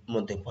পৃথিবীর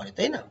মধ্যে পড়ে,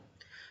 তাই না?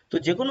 তো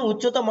যে কোনো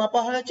উচ্চতা মাপা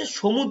হয় হচ্ছে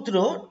সমুদ্র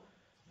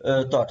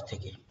তট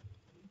থেকে,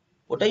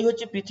 ওটাই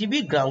হচ্ছে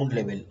পৃথিবীর গ্রাউন্ড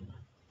লেভেল,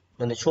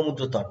 মানে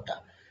সমুদ্র তটটা।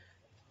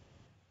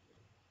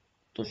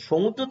 তো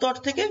সমুদ্র তট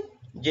থেকে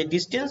যে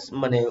ডিস্টেন্স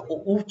মানে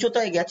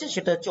উচ্চতায় গেছে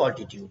সেটা হচ্ছে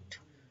অল্টিটিউড,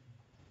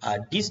 আর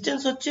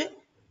ডিস্টেন্স হচ্ছে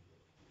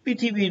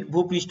পৃথিবীর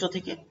ভূপৃষ্ঠ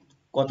থেকে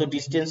কত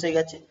ডিস্টেন্সে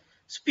গেছে।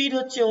 স্পিড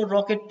হচ্ছে ওর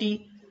রকেটটি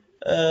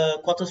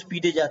কত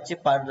স্পিডে যাচ্ছে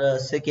পার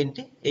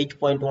সেকেন্ডে,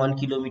 8.1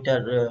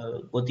 কিলোমিটার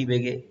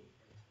গতিবেগে।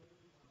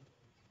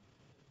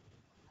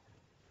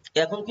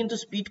 এখন কিন্তু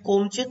স্পিড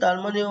কমছে, তার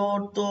মানে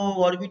ওর তো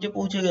অরবিটে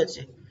পৌঁছে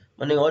গেছে,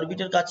 মানে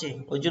অরবিটের কাছে,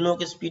 ওই জন্য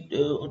ওকে স্পিড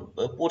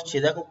পড়ছে,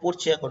 দেখো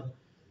পড়ছে এখন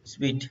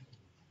স্পিড।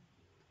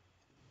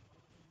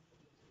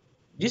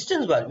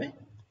 ডিস্টেন্স বাড়বে,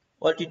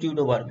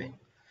 অল্টিটিউডও বাড়বে,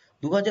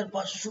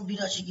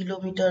 2582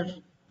 কিলোমিটার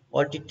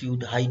অল্টিটিউড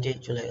হাইটে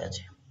চলে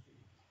গেছে,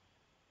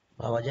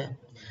 ভাবা যায়।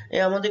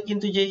 এই আমাদের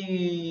কিন্তু যেই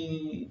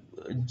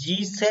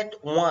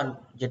GSAT-1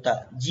 যেটা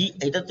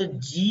এটা তো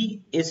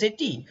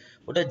GSAT,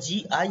 ওটা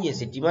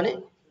GISAT মানে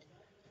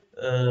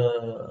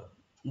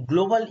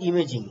গ্লোবাল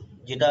ইমেজিং,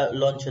 যেটা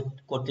লঞ্চ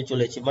করতে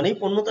চলেছে, মানে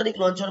 15 তারিখ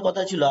লঞ্চ হওয়ার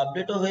কথা ছিল,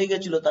 আপডেটও হয়ে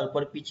গেছিল,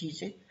 তারপর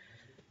পিছিয়েছে।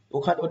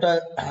 ওটা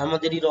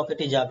আমাদেরই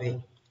রকেটে যাবে,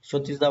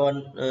 সতীশ ধাওয়ান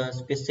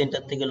স্পেস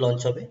সেন্টার থেকে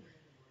লঞ্চ হবে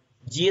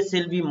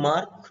জিএসএলভি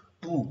মার্ক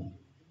 2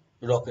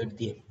 রকেট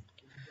দিয়ে।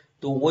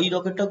 তো ওই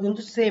রকেটটাও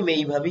কিন্তু সেম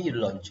এইভাবেই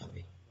লঞ্চ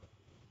হবে,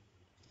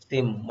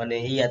 সেম মানে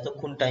এই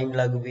এতক্ষণ টাইম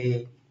লাগবে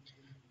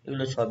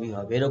এগুলো সবই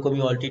হবে,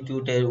 এরকমই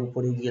অল্টিটিউডের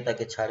উপরে গিয়ে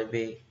তাকে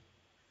ছাড়বে।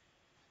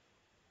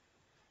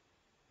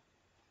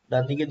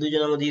 ডান দিকে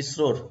দুজন আমাদের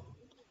ইসরোর,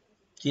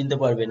 চিনতে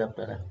পারবেন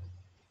আপনারা।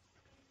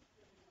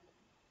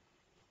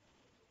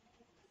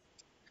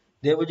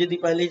 দেবজ্যোতি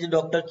পাইলে যে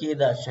ডক্টর কে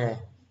দাস, হ্যাঁ।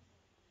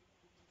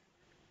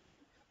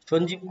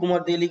 সঞ্জীব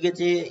কুমার দে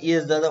লিখেছে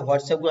ইয়েস দাদা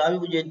হোয়াটসঅ্যাপ, আমি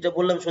যেটা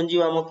বললাম সঞ্জীব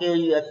আমাকে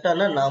ওই একটা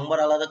না নাম্বার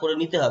আলাদা করে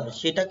নিতে হবে,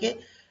 সেটাকে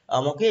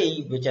আমাকে এই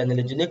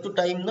চ্যানেলের জন্য একটু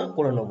টাইম না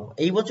করে নেবো।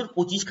 এই বছর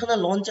 25খানা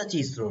লঞ্চ আছে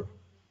ইসরোর,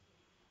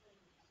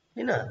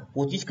 তাই না?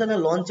 25খানা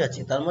লঞ্চ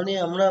আছে, তার মানে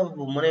আমরা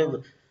মানে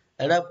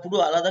একটা পুরো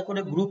আলাদা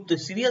করে গ্রুপ,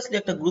 সিরিয়াসলি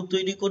একটা গ্রুপ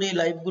তৈরি করে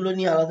লাইভ গুলো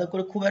নিয়ে আলাদা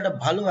করে খুব একটা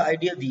ভালো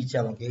আইডিয়া দিয়েছে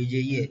আমাকে এই যে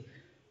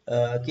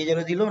কে যেন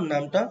দিল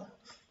নামটা,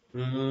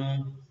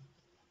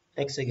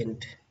 এক সেকেন্ড,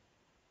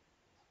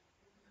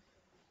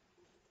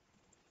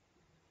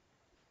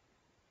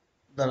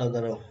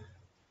 দাঁড়াও,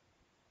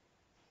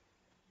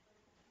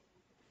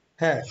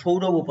 হ্যাঁ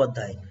সৌরভ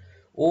উপাধ্যায়,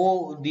 ও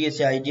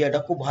দিয়েছে আইডিয়াটা,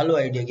 খুব ভালো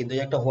আইডিয়া কিন্তু,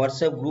 একটা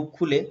হোয়াটসঅ্যাপ গ্রুপ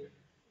খুলে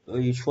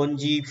ওই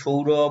সঞ্জীব,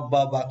 সৌরভ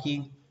বা বাকি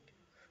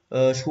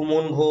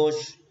সুমন ঘোষ,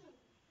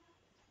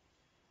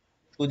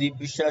 প্রদীপ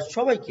বিশ্বাস,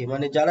 সবাইকে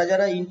মানে যারা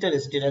যারা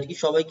ইন্টারেস্টেড আর কি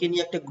সবাইকে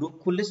নিয়ে একটা গ্রুপ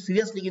খুললে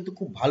সিরিয়াসলি কিন্তু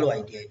খুব ভালো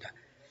আইডিয়া এটা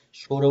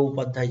সৌরভ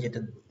উপাধ্যায় যেটা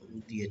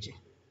দিয়েছে,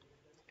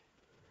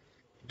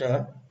 এটা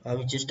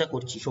আমি চেষ্টা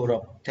করছি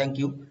সৌরভ, থ্যাংক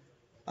ইউ।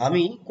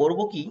 আমি করব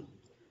কি,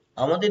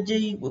 আমাদের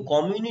যেই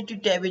কমিউনিটি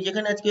ট্যাবে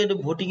যেখানে আজকে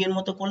ভোটিং এর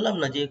মতো করলাম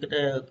না, যে এটা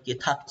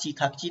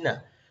থাকছি না,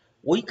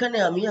 ওইখানে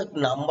আমি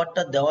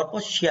নাম্বারটা দেওয়ার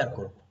পর শেয়ার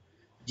করব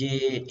যে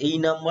এই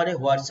নাম্বারে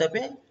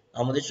হোয়াটসঅ্যাপে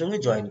আমাদের সঙ্গে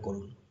জয়েন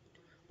করুন।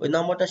 ওই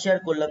নাম্বারটা শেয়ার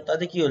করলাম,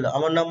 তাতে কি হলো,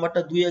 আমার নাম্বারটা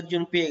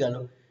একজন পেয়ে গেল,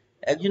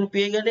 একজন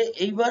পেয়ে গেলে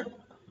এইবার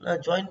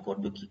জয়েন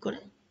করবে কি করে,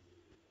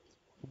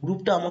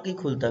 গ্রুপটা আমাকেই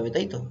খুলতে হবে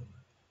তাই তো,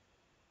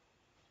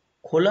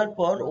 খোলার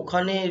পর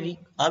ওখানে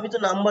আমি তো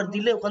নাম্বার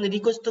দিলে ওখানে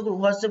রিকোয়েস্ট তো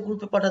হোয়াটসঅ্যাপ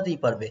গ্রুপে পাঠাতেই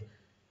পারবে।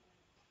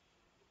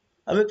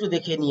 আমি একটু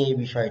দেখে নিই এই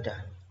বিষয়টা,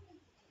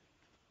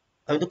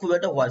 আমি তো খুব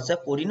একটা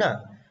হোয়াটসঅ্যাপ করি না,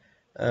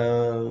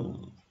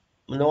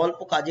 মানে অল্প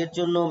কাজের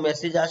জন্য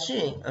মেসেজ আসে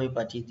আমি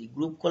পাঠিয়ে দিই।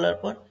 গ্রুপ খোলার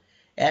পর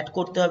অ্যাড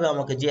করতে হবে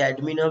আমাকে, যে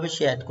অ্যাডমিন হবে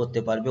সে অ্যাড করতে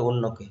পারবে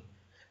অন্যকে,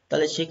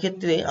 তাহলে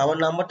সেক্ষেত্রে আমার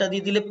নাম্বারটা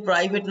দিয়ে দিলে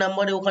প্রাইভেট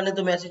নাম্বারে ওখানে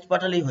তো মেসেজ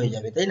পাঠালেই হয়ে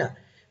যাবে তাই না,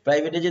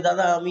 প্রাইভেটে যে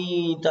দাদা আমি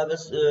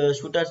ট্রাভেলস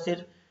শুটার্সের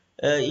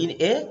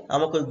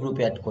আমাকে ওই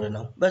গ্রুপে অ্যাড করে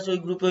নাও, ব্যাস ওই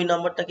গ্রুপে ওই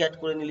নাম্বারটাকে অ্যাড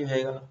করে নিলেই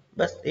হয়ে গেল,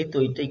 ব্যাস এই তো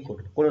এইটাই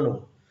করে নেবো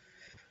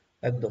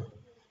একদম।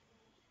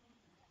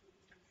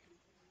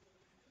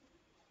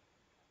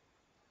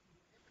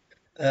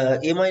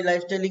 এমআই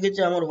লাইফস্টাইল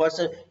লিখেছে আমার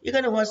হোয়াটসঅ্যাপ,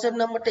 এখানে হোয়াটসঅ্যাপ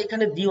নাম্বারটা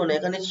এখানে দিও না,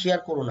 এখানে শেয়ার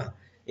করো না,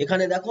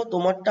 এখানে দেখো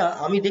তোমারটা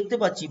আমি দেখতে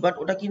পাচ্ছি বাট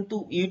ওটা কিন্তু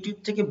ইউটিউব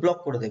থেকে ব্লক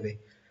করে দেবে,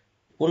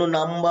 কোনো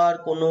নাম্বার,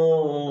 কোনো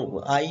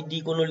আইডি,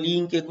 কোনো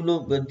লিংক এগুলো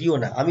দিও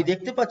না, আমি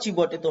দেখতে পাচ্ছি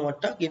বটে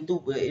তোমারটা, কিন্তু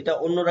এটা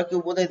অন্যরা কেউ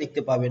বোধহয়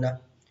দেখতে পাবে না,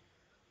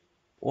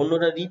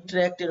 অন্যরা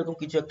রিট্র্যাক্ট এরকম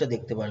কিছু একটা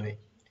দেখতে পারবে,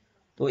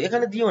 তো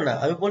এখানে দিও না,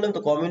 আমি বললাম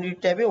তো কমিউনিটি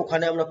ট্যাবে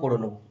ওখানে আমরা করে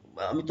নেবো,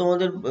 আমি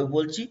তোমাদের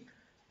বলছি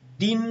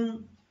দিন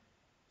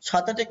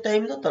 7-8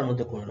 টাইম দাও, তার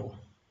মধ্যে করে নেবো।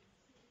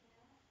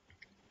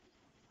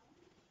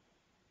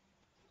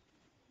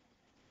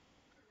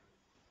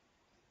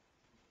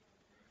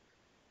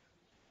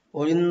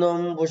 অরিন্দম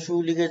বসু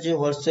লিখেছে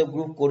হোয়াটসঅ্যাপ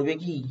গ্রুপ করবে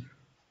কি,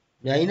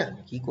 জানি না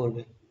কি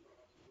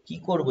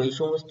করবে এই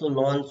সমস্ত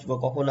লঞ্চ বা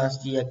কখন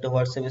আসছি একটা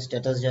হোয়াটসঅ্যাপে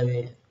স্ট্যাটাস যাবে,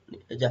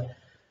 যা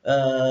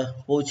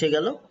পৌঁছে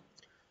গেল,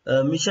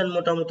 মিশন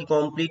মোটামুটি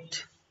কমপ্লিট,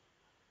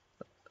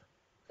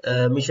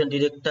 মিশন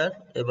ডিরেক্টর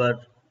এবার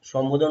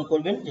সম্বোধন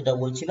করবেন যেটা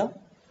বলছিলাম,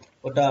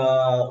 ওটা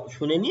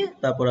শুনে নিয়ে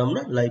তারপর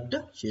আমরা লাইভটা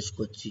শেষ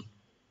করছি।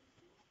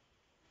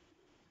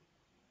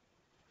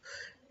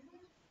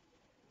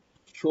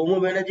 সৌম্য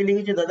ব্যানার্জি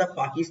লিখেছে দাদা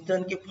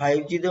পাকিস্তানকে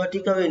 5G দেওয়া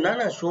ঠিক হবে, না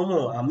না সৌম্য,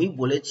 আমি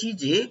বলেছি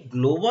যে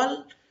গ্লোবাল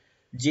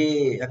যে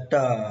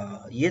একটা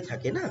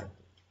থাকে না,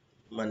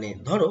 মানে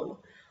ধরো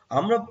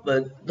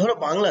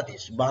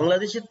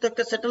বাংলাদেশের তো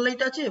একটা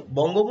স্যাটেলাইট আছে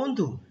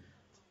বঙ্গবন্ধু,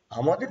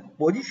 আমাদের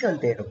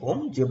পজিশনটা এরকম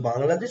যে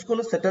বাংলাদেশ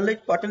কোনো স্যাটেলাইট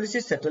পাঠালে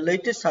সেই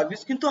স্যাটেলাইটের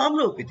সার্ভিস কিন্তু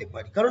আমরাও পেতে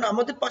পারি, কারণ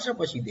আমাদের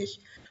পাশাপাশি দেশ,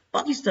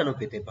 পাকিস্তানও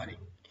পেতে পারে,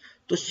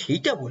 তো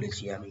সেইটা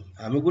বলেছি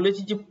আমি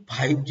বলেছি যে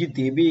 5G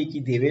দেবে কি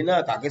দেবে না,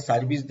 কাকে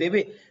সার্ভিস দেবে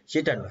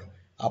সেটা নয়,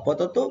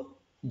 আপাতত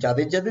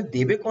যাদের যাদের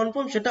দেবে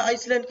কনফার্ম সেটা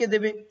আইসল্যান্ডকে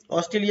দেবে,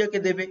 অস্ট্রেলিয়াকে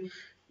দেবে,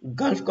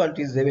 গালফ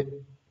কান্ট্রিজ দেবে,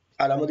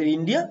 আর আমাদের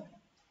ইন্ডিয়া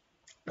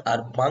আর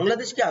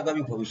বাংলাদেশকে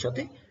আগামী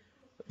ভবিষ্যতে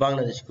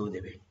বাংলাদেশকেও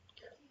দেবে।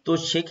 তো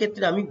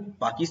সেক্ষেত্রে আমি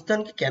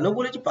পাকিস্তানকে কেন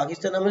বলেছি,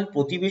 পাকিস্তান আমাদের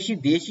প্রতিবেশী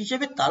দেশ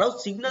হিসেবে তারাও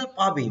সিগন্যাল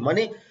পাবে,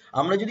 মানে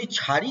আমরা যদি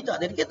ছাড়ি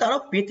তাদেরকে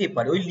তারাও পেতে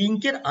পারে, ওই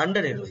লিঙ্কের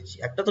আন্ডারে রয়েছে,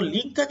 একটা তো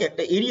লিঙ্ক থাকে,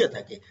 একটা এরিয়া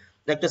থাকে,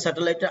 একটা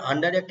স্যাটেলাইটের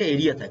আন্ডারে একটা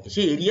এরিয়া থাকে,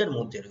 সেই এরিয়ার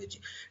মধ্যে রয়েছে,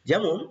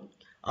 যেমন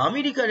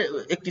আমেরিকার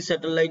একটি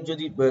স্যাটেলাইট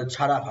যদি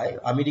ছাড়া হয়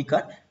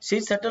আমেরিকার,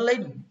 সেই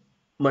স্যাটেলাইট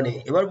মানে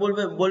এবার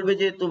বলবে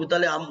যে তো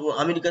তাহলে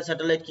আমেরিকার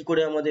স্যাটেলাইট কি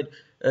করে আমাদের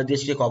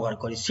দেশকে কভার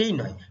করে, সেই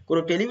নয়।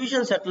 কোনো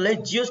টেলিভিশন স্যাটেলাইট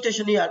জিও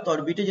স্টেশনারি আর্থ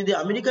অরবিটে যদি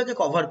আমেরিকাকে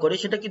কভার করে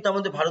সেটা কিন্তু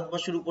আমাদের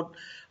ভারতবর্ষের উপর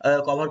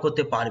কভার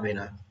করতে পারবে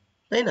না,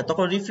 তাই না?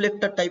 তখন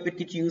রিফ্লেক্টর টাইপের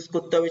কিছু ইউজ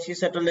করতে হবে সেই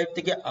স্যাটেলাইট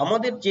থেকে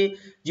আমাদের যে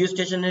জিও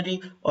স্টেশনারি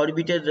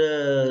অরবিটের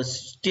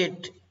স্টেট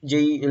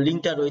যেই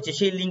লিঙ্কটা রয়েছে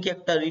সেই লিঙ্কে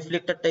একটা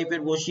রিফ্লেক্টর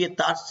টাইপের বসিয়ে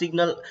তার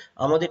সিগন্যাল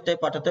আমাদেরটায়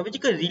পাঠাতে হবে,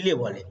 যেটা রিলে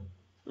বলে।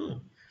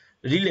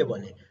 রিলে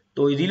বলে। তো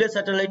ওই রিলে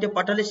স্যাটেলাইটে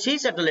পাঠালে সেই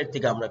স্যাটেলাইট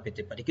থেকে আমরা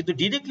পেতে পারি, কিন্তু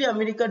ডিরেক্টলি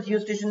আমেরিকার জিও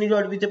স্টেশনারি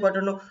অরবিটে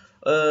পাঠানো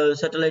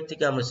স্যাটেলাইট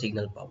থেকে আমরা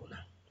সিগন্যাল পাবো না,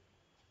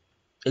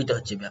 এইটা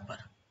হচ্ছে ব্যাপার।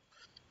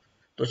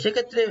 তো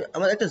সেক্ষেত্রে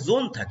আমাদের একটা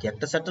জোন থাকে,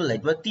 একটা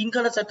স্যাটেলাইট মানে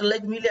তিনখানা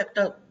স্যাটেলাইট মিলে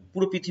একটা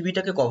পুরো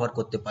পৃথিবীটাকে কভার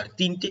করতে পারে।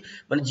 তিনটে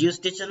মানে জিও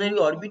স্টেশনারি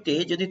অরবিটে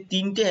যদি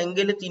তিনটে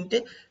অ্যাঙ্গেলে তিনটে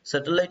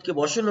স্যাটেলাইটকে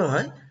বসানো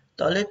হয়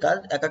তাহলে তার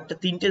এক একটা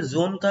তিনটে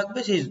জোন থাকবে,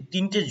 সেই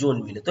তিনটে জোন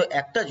মিলে তো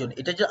একটা জোন,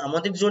 এটা যে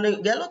আমাদের জোনে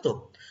গেল।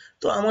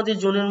 তো আমাদের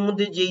জোনের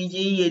মধ্যে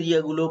যেই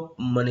এরিয়াগুলো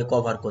মানে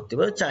কভার করতে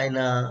পারে,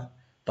 চায়না,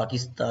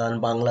 পাকিস্তান,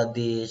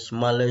 বাংলাদেশ,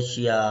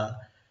 মালয়েশিয়া,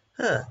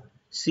 হ্যাঁ,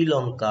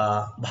 শ্রীলঙ্কা,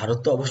 ভারত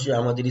তো অবশ্যই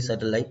আমাদেরই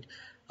স্যাটেলাইট।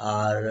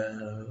 আর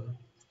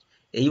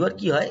এইবার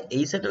কি হয়,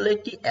 এই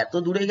স্যাটেলাইটটি এত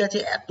দূরে গেছে,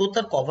 এত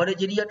তার কভারেজ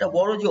এরিয়াটা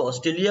বড় যে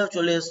অস্ট্রেলিয়াও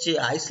চলে এসছে,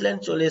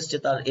 আইসল্যান্ড চলে এসছে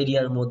তার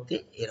এরিয়ার মধ্যে,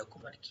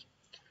 এরকম আর কি।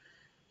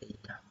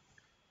 এইটা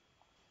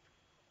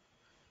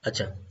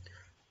আচ্ছা,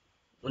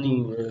 উনি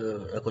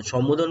এখন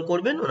সম্বোধন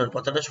করবেন, ওনার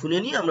কথাটা শুনে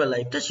নিয়ে আমরা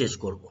লাইভটা শেষ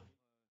করব।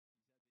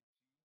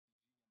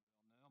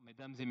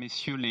 Mesdames et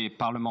messieurs les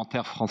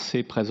parlementaires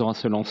français présents à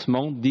ce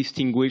lancement,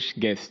 distinguished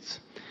guests.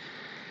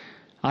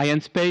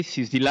 Arianespace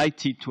is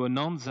delighted to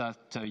announce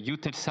that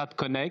Eutelsat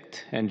Connect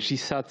and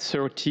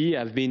Gsat-30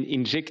 have been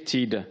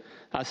injected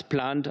as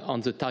planned on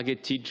the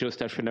targeted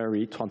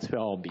geostationary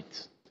transfer orbit.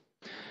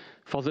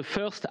 For the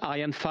first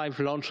Ariane 5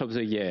 launch of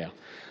the year,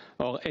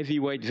 our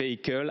heavyweight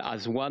vehicle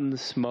has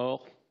once more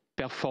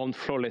performed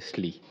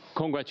flawlessly.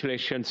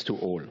 Congratulations to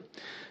all.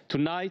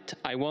 Tonight,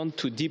 I want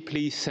to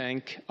deeply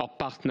thank our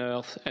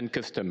partners and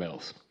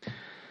customers.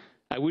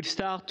 I will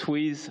start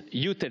with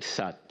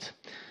Eutelsat.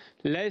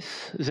 Less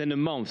than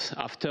a month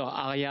after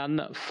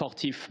Ariane's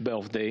 40th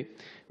birthday,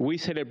 we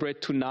celebrate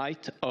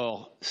tonight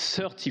our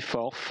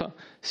 34th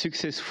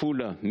successful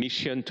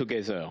mission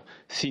together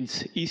since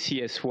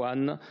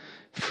ECS-1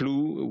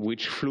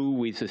 which flew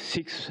with the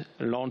 6th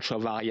launch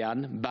of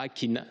Ariane back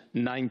in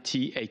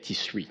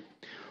 1983.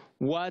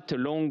 What a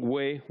long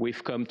way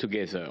we've come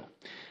together.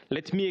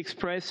 Let me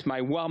express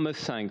my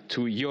warmest thanks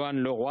to Johan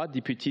Leroy,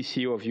 Deputy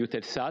CEO of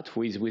Eutelsat,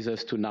 who is with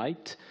us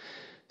tonight.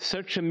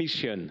 Such a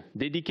mission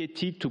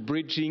dedicated to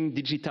bridging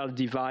digital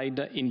divide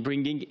in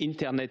bringing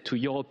internet to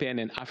European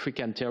and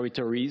African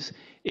territories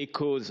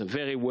echoes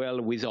very well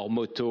with our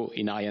motto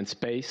in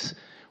Arianespace.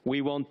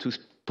 We want to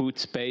put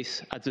space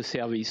at the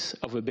service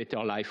of a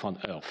better life on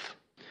Earth.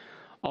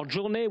 Our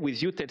journey with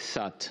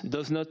Eutelsat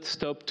does not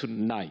stop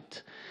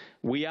tonight.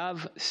 We have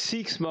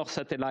 6 more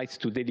satellites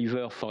to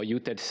deliver for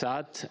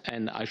Eutelsat,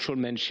 and I should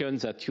mention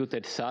that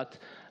Eutelsat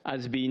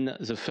has been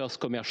the first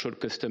commercial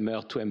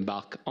customer to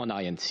embark on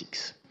Ariane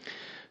 6.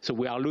 So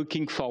we are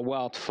looking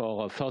forward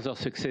for further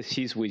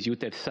successes with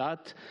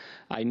Eutelsat.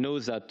 I know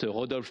that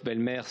Rodolphe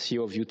Belmer,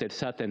 CEO of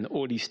Eutelsat, and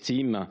all his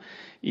team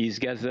is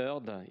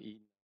gathered.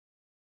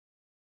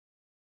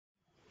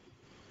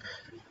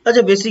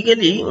 আচ্ছা,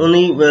 basically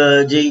উনি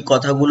যেই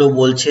কথাগুলো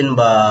বলছেন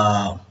বা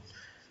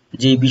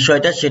যে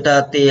বিষয়টা,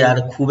 সেটাতে আর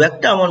খুব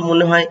একটা আমার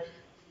মনে হয়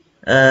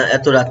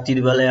এত রাত্রির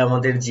বেলায়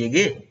আমাদের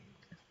জেগে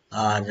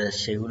আর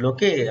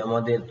সেগুলোকে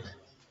আমাদের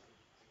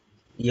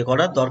ইয়ে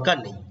করার দরকার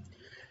নেই।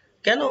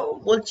 কেন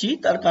বলছি,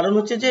 তার কারণ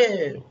হচ্ছে যে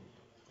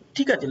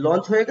ঠিক আছে,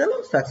 লঞ্চ হয়ে গেল,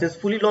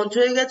 সাকসেসফুলি লঞ্চ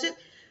হয়ে গেছে।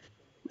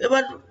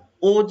 এবার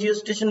ও জিও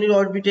স্টেশনারি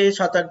অরবিটে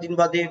 7-8 দিন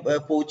বাদে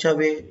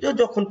পৌঁছাবে,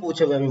 যখন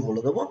পৌঁছাবে আমি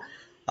বলে দেবো,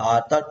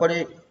 আর তারপরে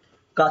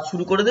কাজ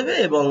শুরু করে দেবে,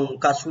 এবং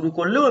কাজ শুরু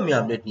করলেও আমি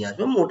আপডেট নিয়ে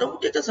আসবো।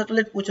 মোটামুটি একটা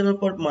স্যাটেলাইট পৌঁছানোর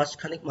পর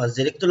মাস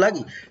দেড়েক তো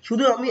লাগে।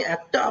 শুধু আমি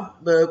একটা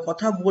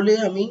কথা বলে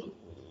আমি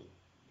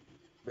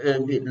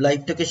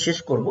লাইভটাকে শেষ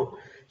করব,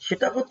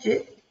 সেটা হচ্ছে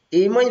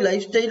এমআই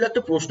লাইফস্টাইল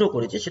একটা প্রশ্ন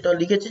করেছে, সেটা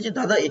লিখেছে যে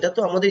দাদা এটা তো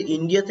আমাদের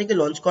ইন্ডিয়া থেকে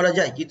লঞ্চ করা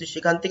যায়, কিন্তু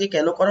সেখান থেকে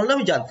কেন করা হলো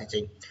আমি জানতে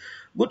চাই।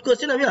 Good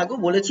question. আমি আগেও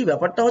বলেছি,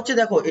 ব্যাপারটা হচ্ছে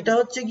দেখো, এটা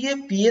হচ্ছে গিয়ে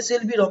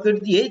পিএসএলভি রকেট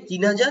দিয়ে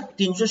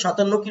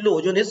 3357 কিলো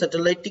ওজনের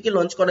স্যাটেলাইটটিকে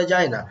লঞ্চ করা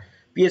যায় না,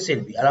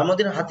 পিএসএলভি। আর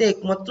আমাদের হাতে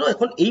একমাত্র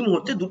এখন এই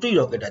মুহূর্তে দুটোই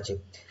রকেট আছে,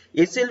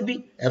 এসএলভি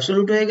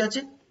অ্যাবসলিউট হয়ে গেছে,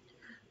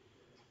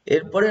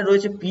 এরপরে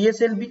রয়েছে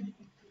পিএসএলভি।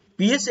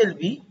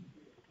 পিএসএলভি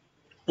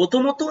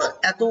প্রথমত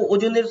এত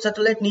ওজনের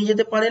স্যাটেলাইট নিয়ে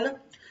যেতে পারে না,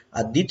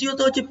 আর দ্বিতীয়ত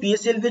হচ্ছে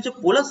পিএসএলভি হচ্ছে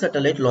পোলার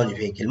স্যাটেলাইট লঞ্চ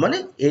ভেহিকেল, মানে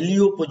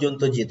এলইও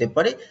পর্যন্ত যেতে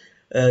পারে,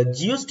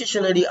 জিও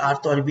স্টেশনারি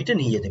আর্থ অরবিটে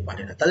নিয়ে যেতে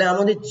পারে না। তাহলে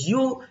আমাদের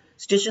জিও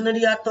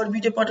স্টেশনারি আর্থ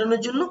অরবিটে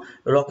পাঠানোর জন্য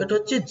রকেট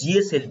হচ্ছে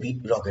জিএসএলভি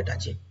রকেট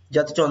আছে,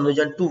 যাতে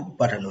চন্দ্রযান 2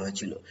 পাঠানো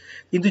হয়েছিল।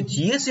 কিন্তু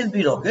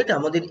জিএসএলভি রকেট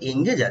আমাদের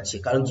এঙ্গেজ আছে,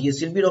 কারণ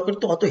জিএসএলভি রকেট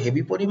তো অত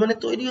হেভি পরিমাণে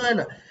তৈরি হয়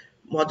না,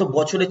 হয়তো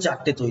বছরে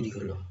 4টে তৈরি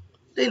হলো,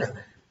 তাই না?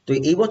 তো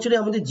এই বছরে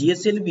আমাদের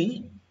জিএসএলভি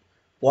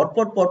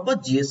পরপর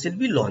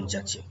জিএসএলভি লঞ্চ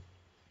আছে।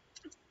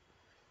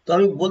 তো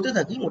আমি বলতে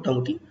থাকি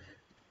মোটামুটি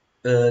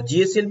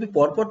জিএসএলভি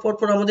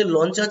পরপর আমাদের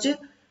লঞ্চ আছে,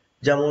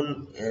 যেমন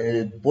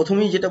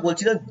প্রথমেই যেটা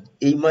বলছিলাম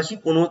এই মাসে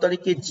 15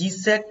 তারিখে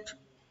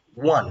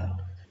GSAT-1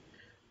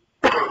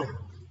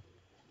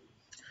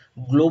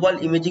 গ্লোবাল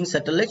ইমেজিং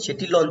স্যাটেলাইট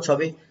সেটি লঞ্চ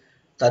হবে।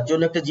 তার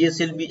জন্য একটা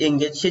জিএসএলভি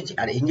এঙ্গেজ,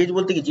 আর এঙ্গেজ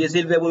বলতে কি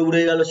জিএসএলভি একবার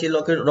উড়ে গেল, সেই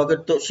রকেট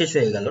তো শেষ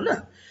হয়ে গেল না।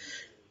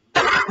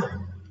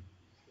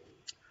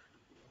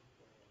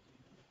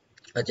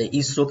 আচ্ছা,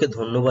 ইসরোকে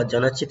ধন্যবাদ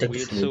জানাচ্ছি।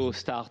 We also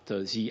start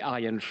the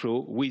Ariane show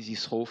with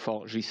Isro for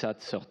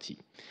Gsat-30.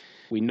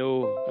 We know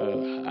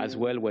as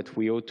well what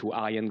we owe to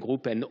Ariane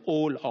Group and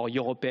all our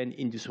European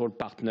industrial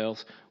partners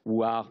who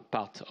are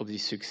part of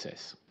this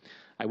success.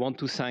 I want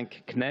to thank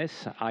CNES,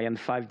 Ariane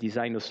 5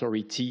 Design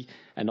Authority,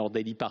 and our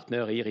daily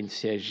partner here in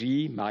CSG,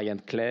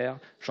 Marianne Claire,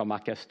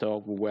 Jean-Marc Castor,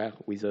 who were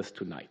with us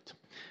tonight.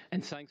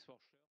 And thanks for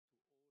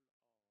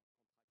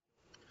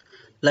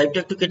লাইভটা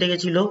একটু কেটে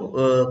গেছিল,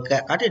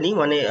 কাটেনি,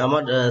 মানে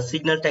আমার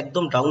সিগন্যালটা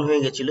একদম down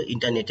হয়ে গেছিল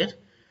ইন্টারনেটের।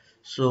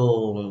 সো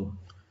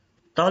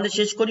তাহলে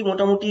শেষ করি,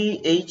 মোটামুটি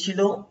এই ছিল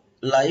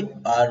লাইভ।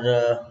 আর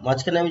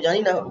মাঝখানে আমি জানি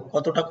না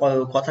কতটা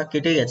কথা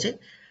কেটে গেছে।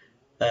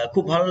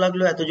 খুব ভালো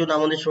লাগলো এতজন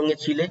আমাদের সঙ্গে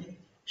ছিলে।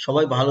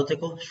 সবাই ভালো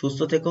থেকো, সুস্থ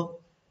থেকো,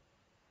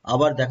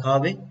 আবার দেখা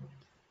হবে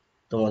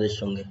তোমাদের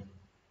সঙ্গে।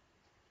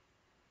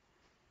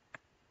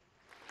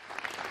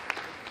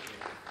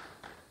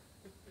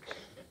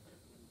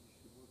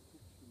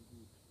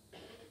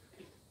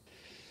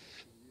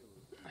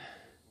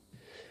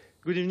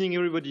 Good evening,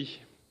 everybody.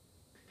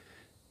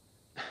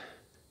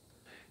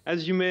 As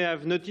you may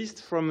have noticed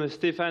from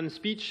Stéphane's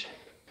speech,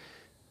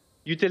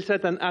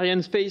 Eutelsat and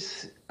Ariane Space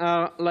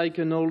are like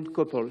an old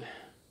couple.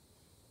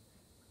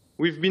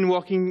 We've been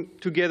working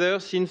together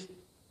since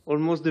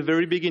almost the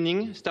very beginning,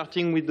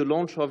 starting with the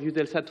launch of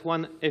Eutelsat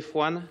 1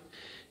 F1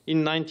 in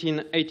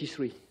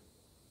 1983.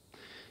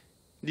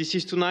 This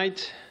is tonight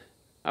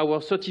our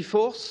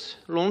 34th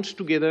launch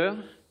together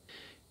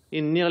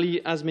in nearly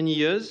as many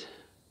years,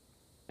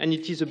 and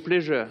it is a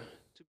pleasure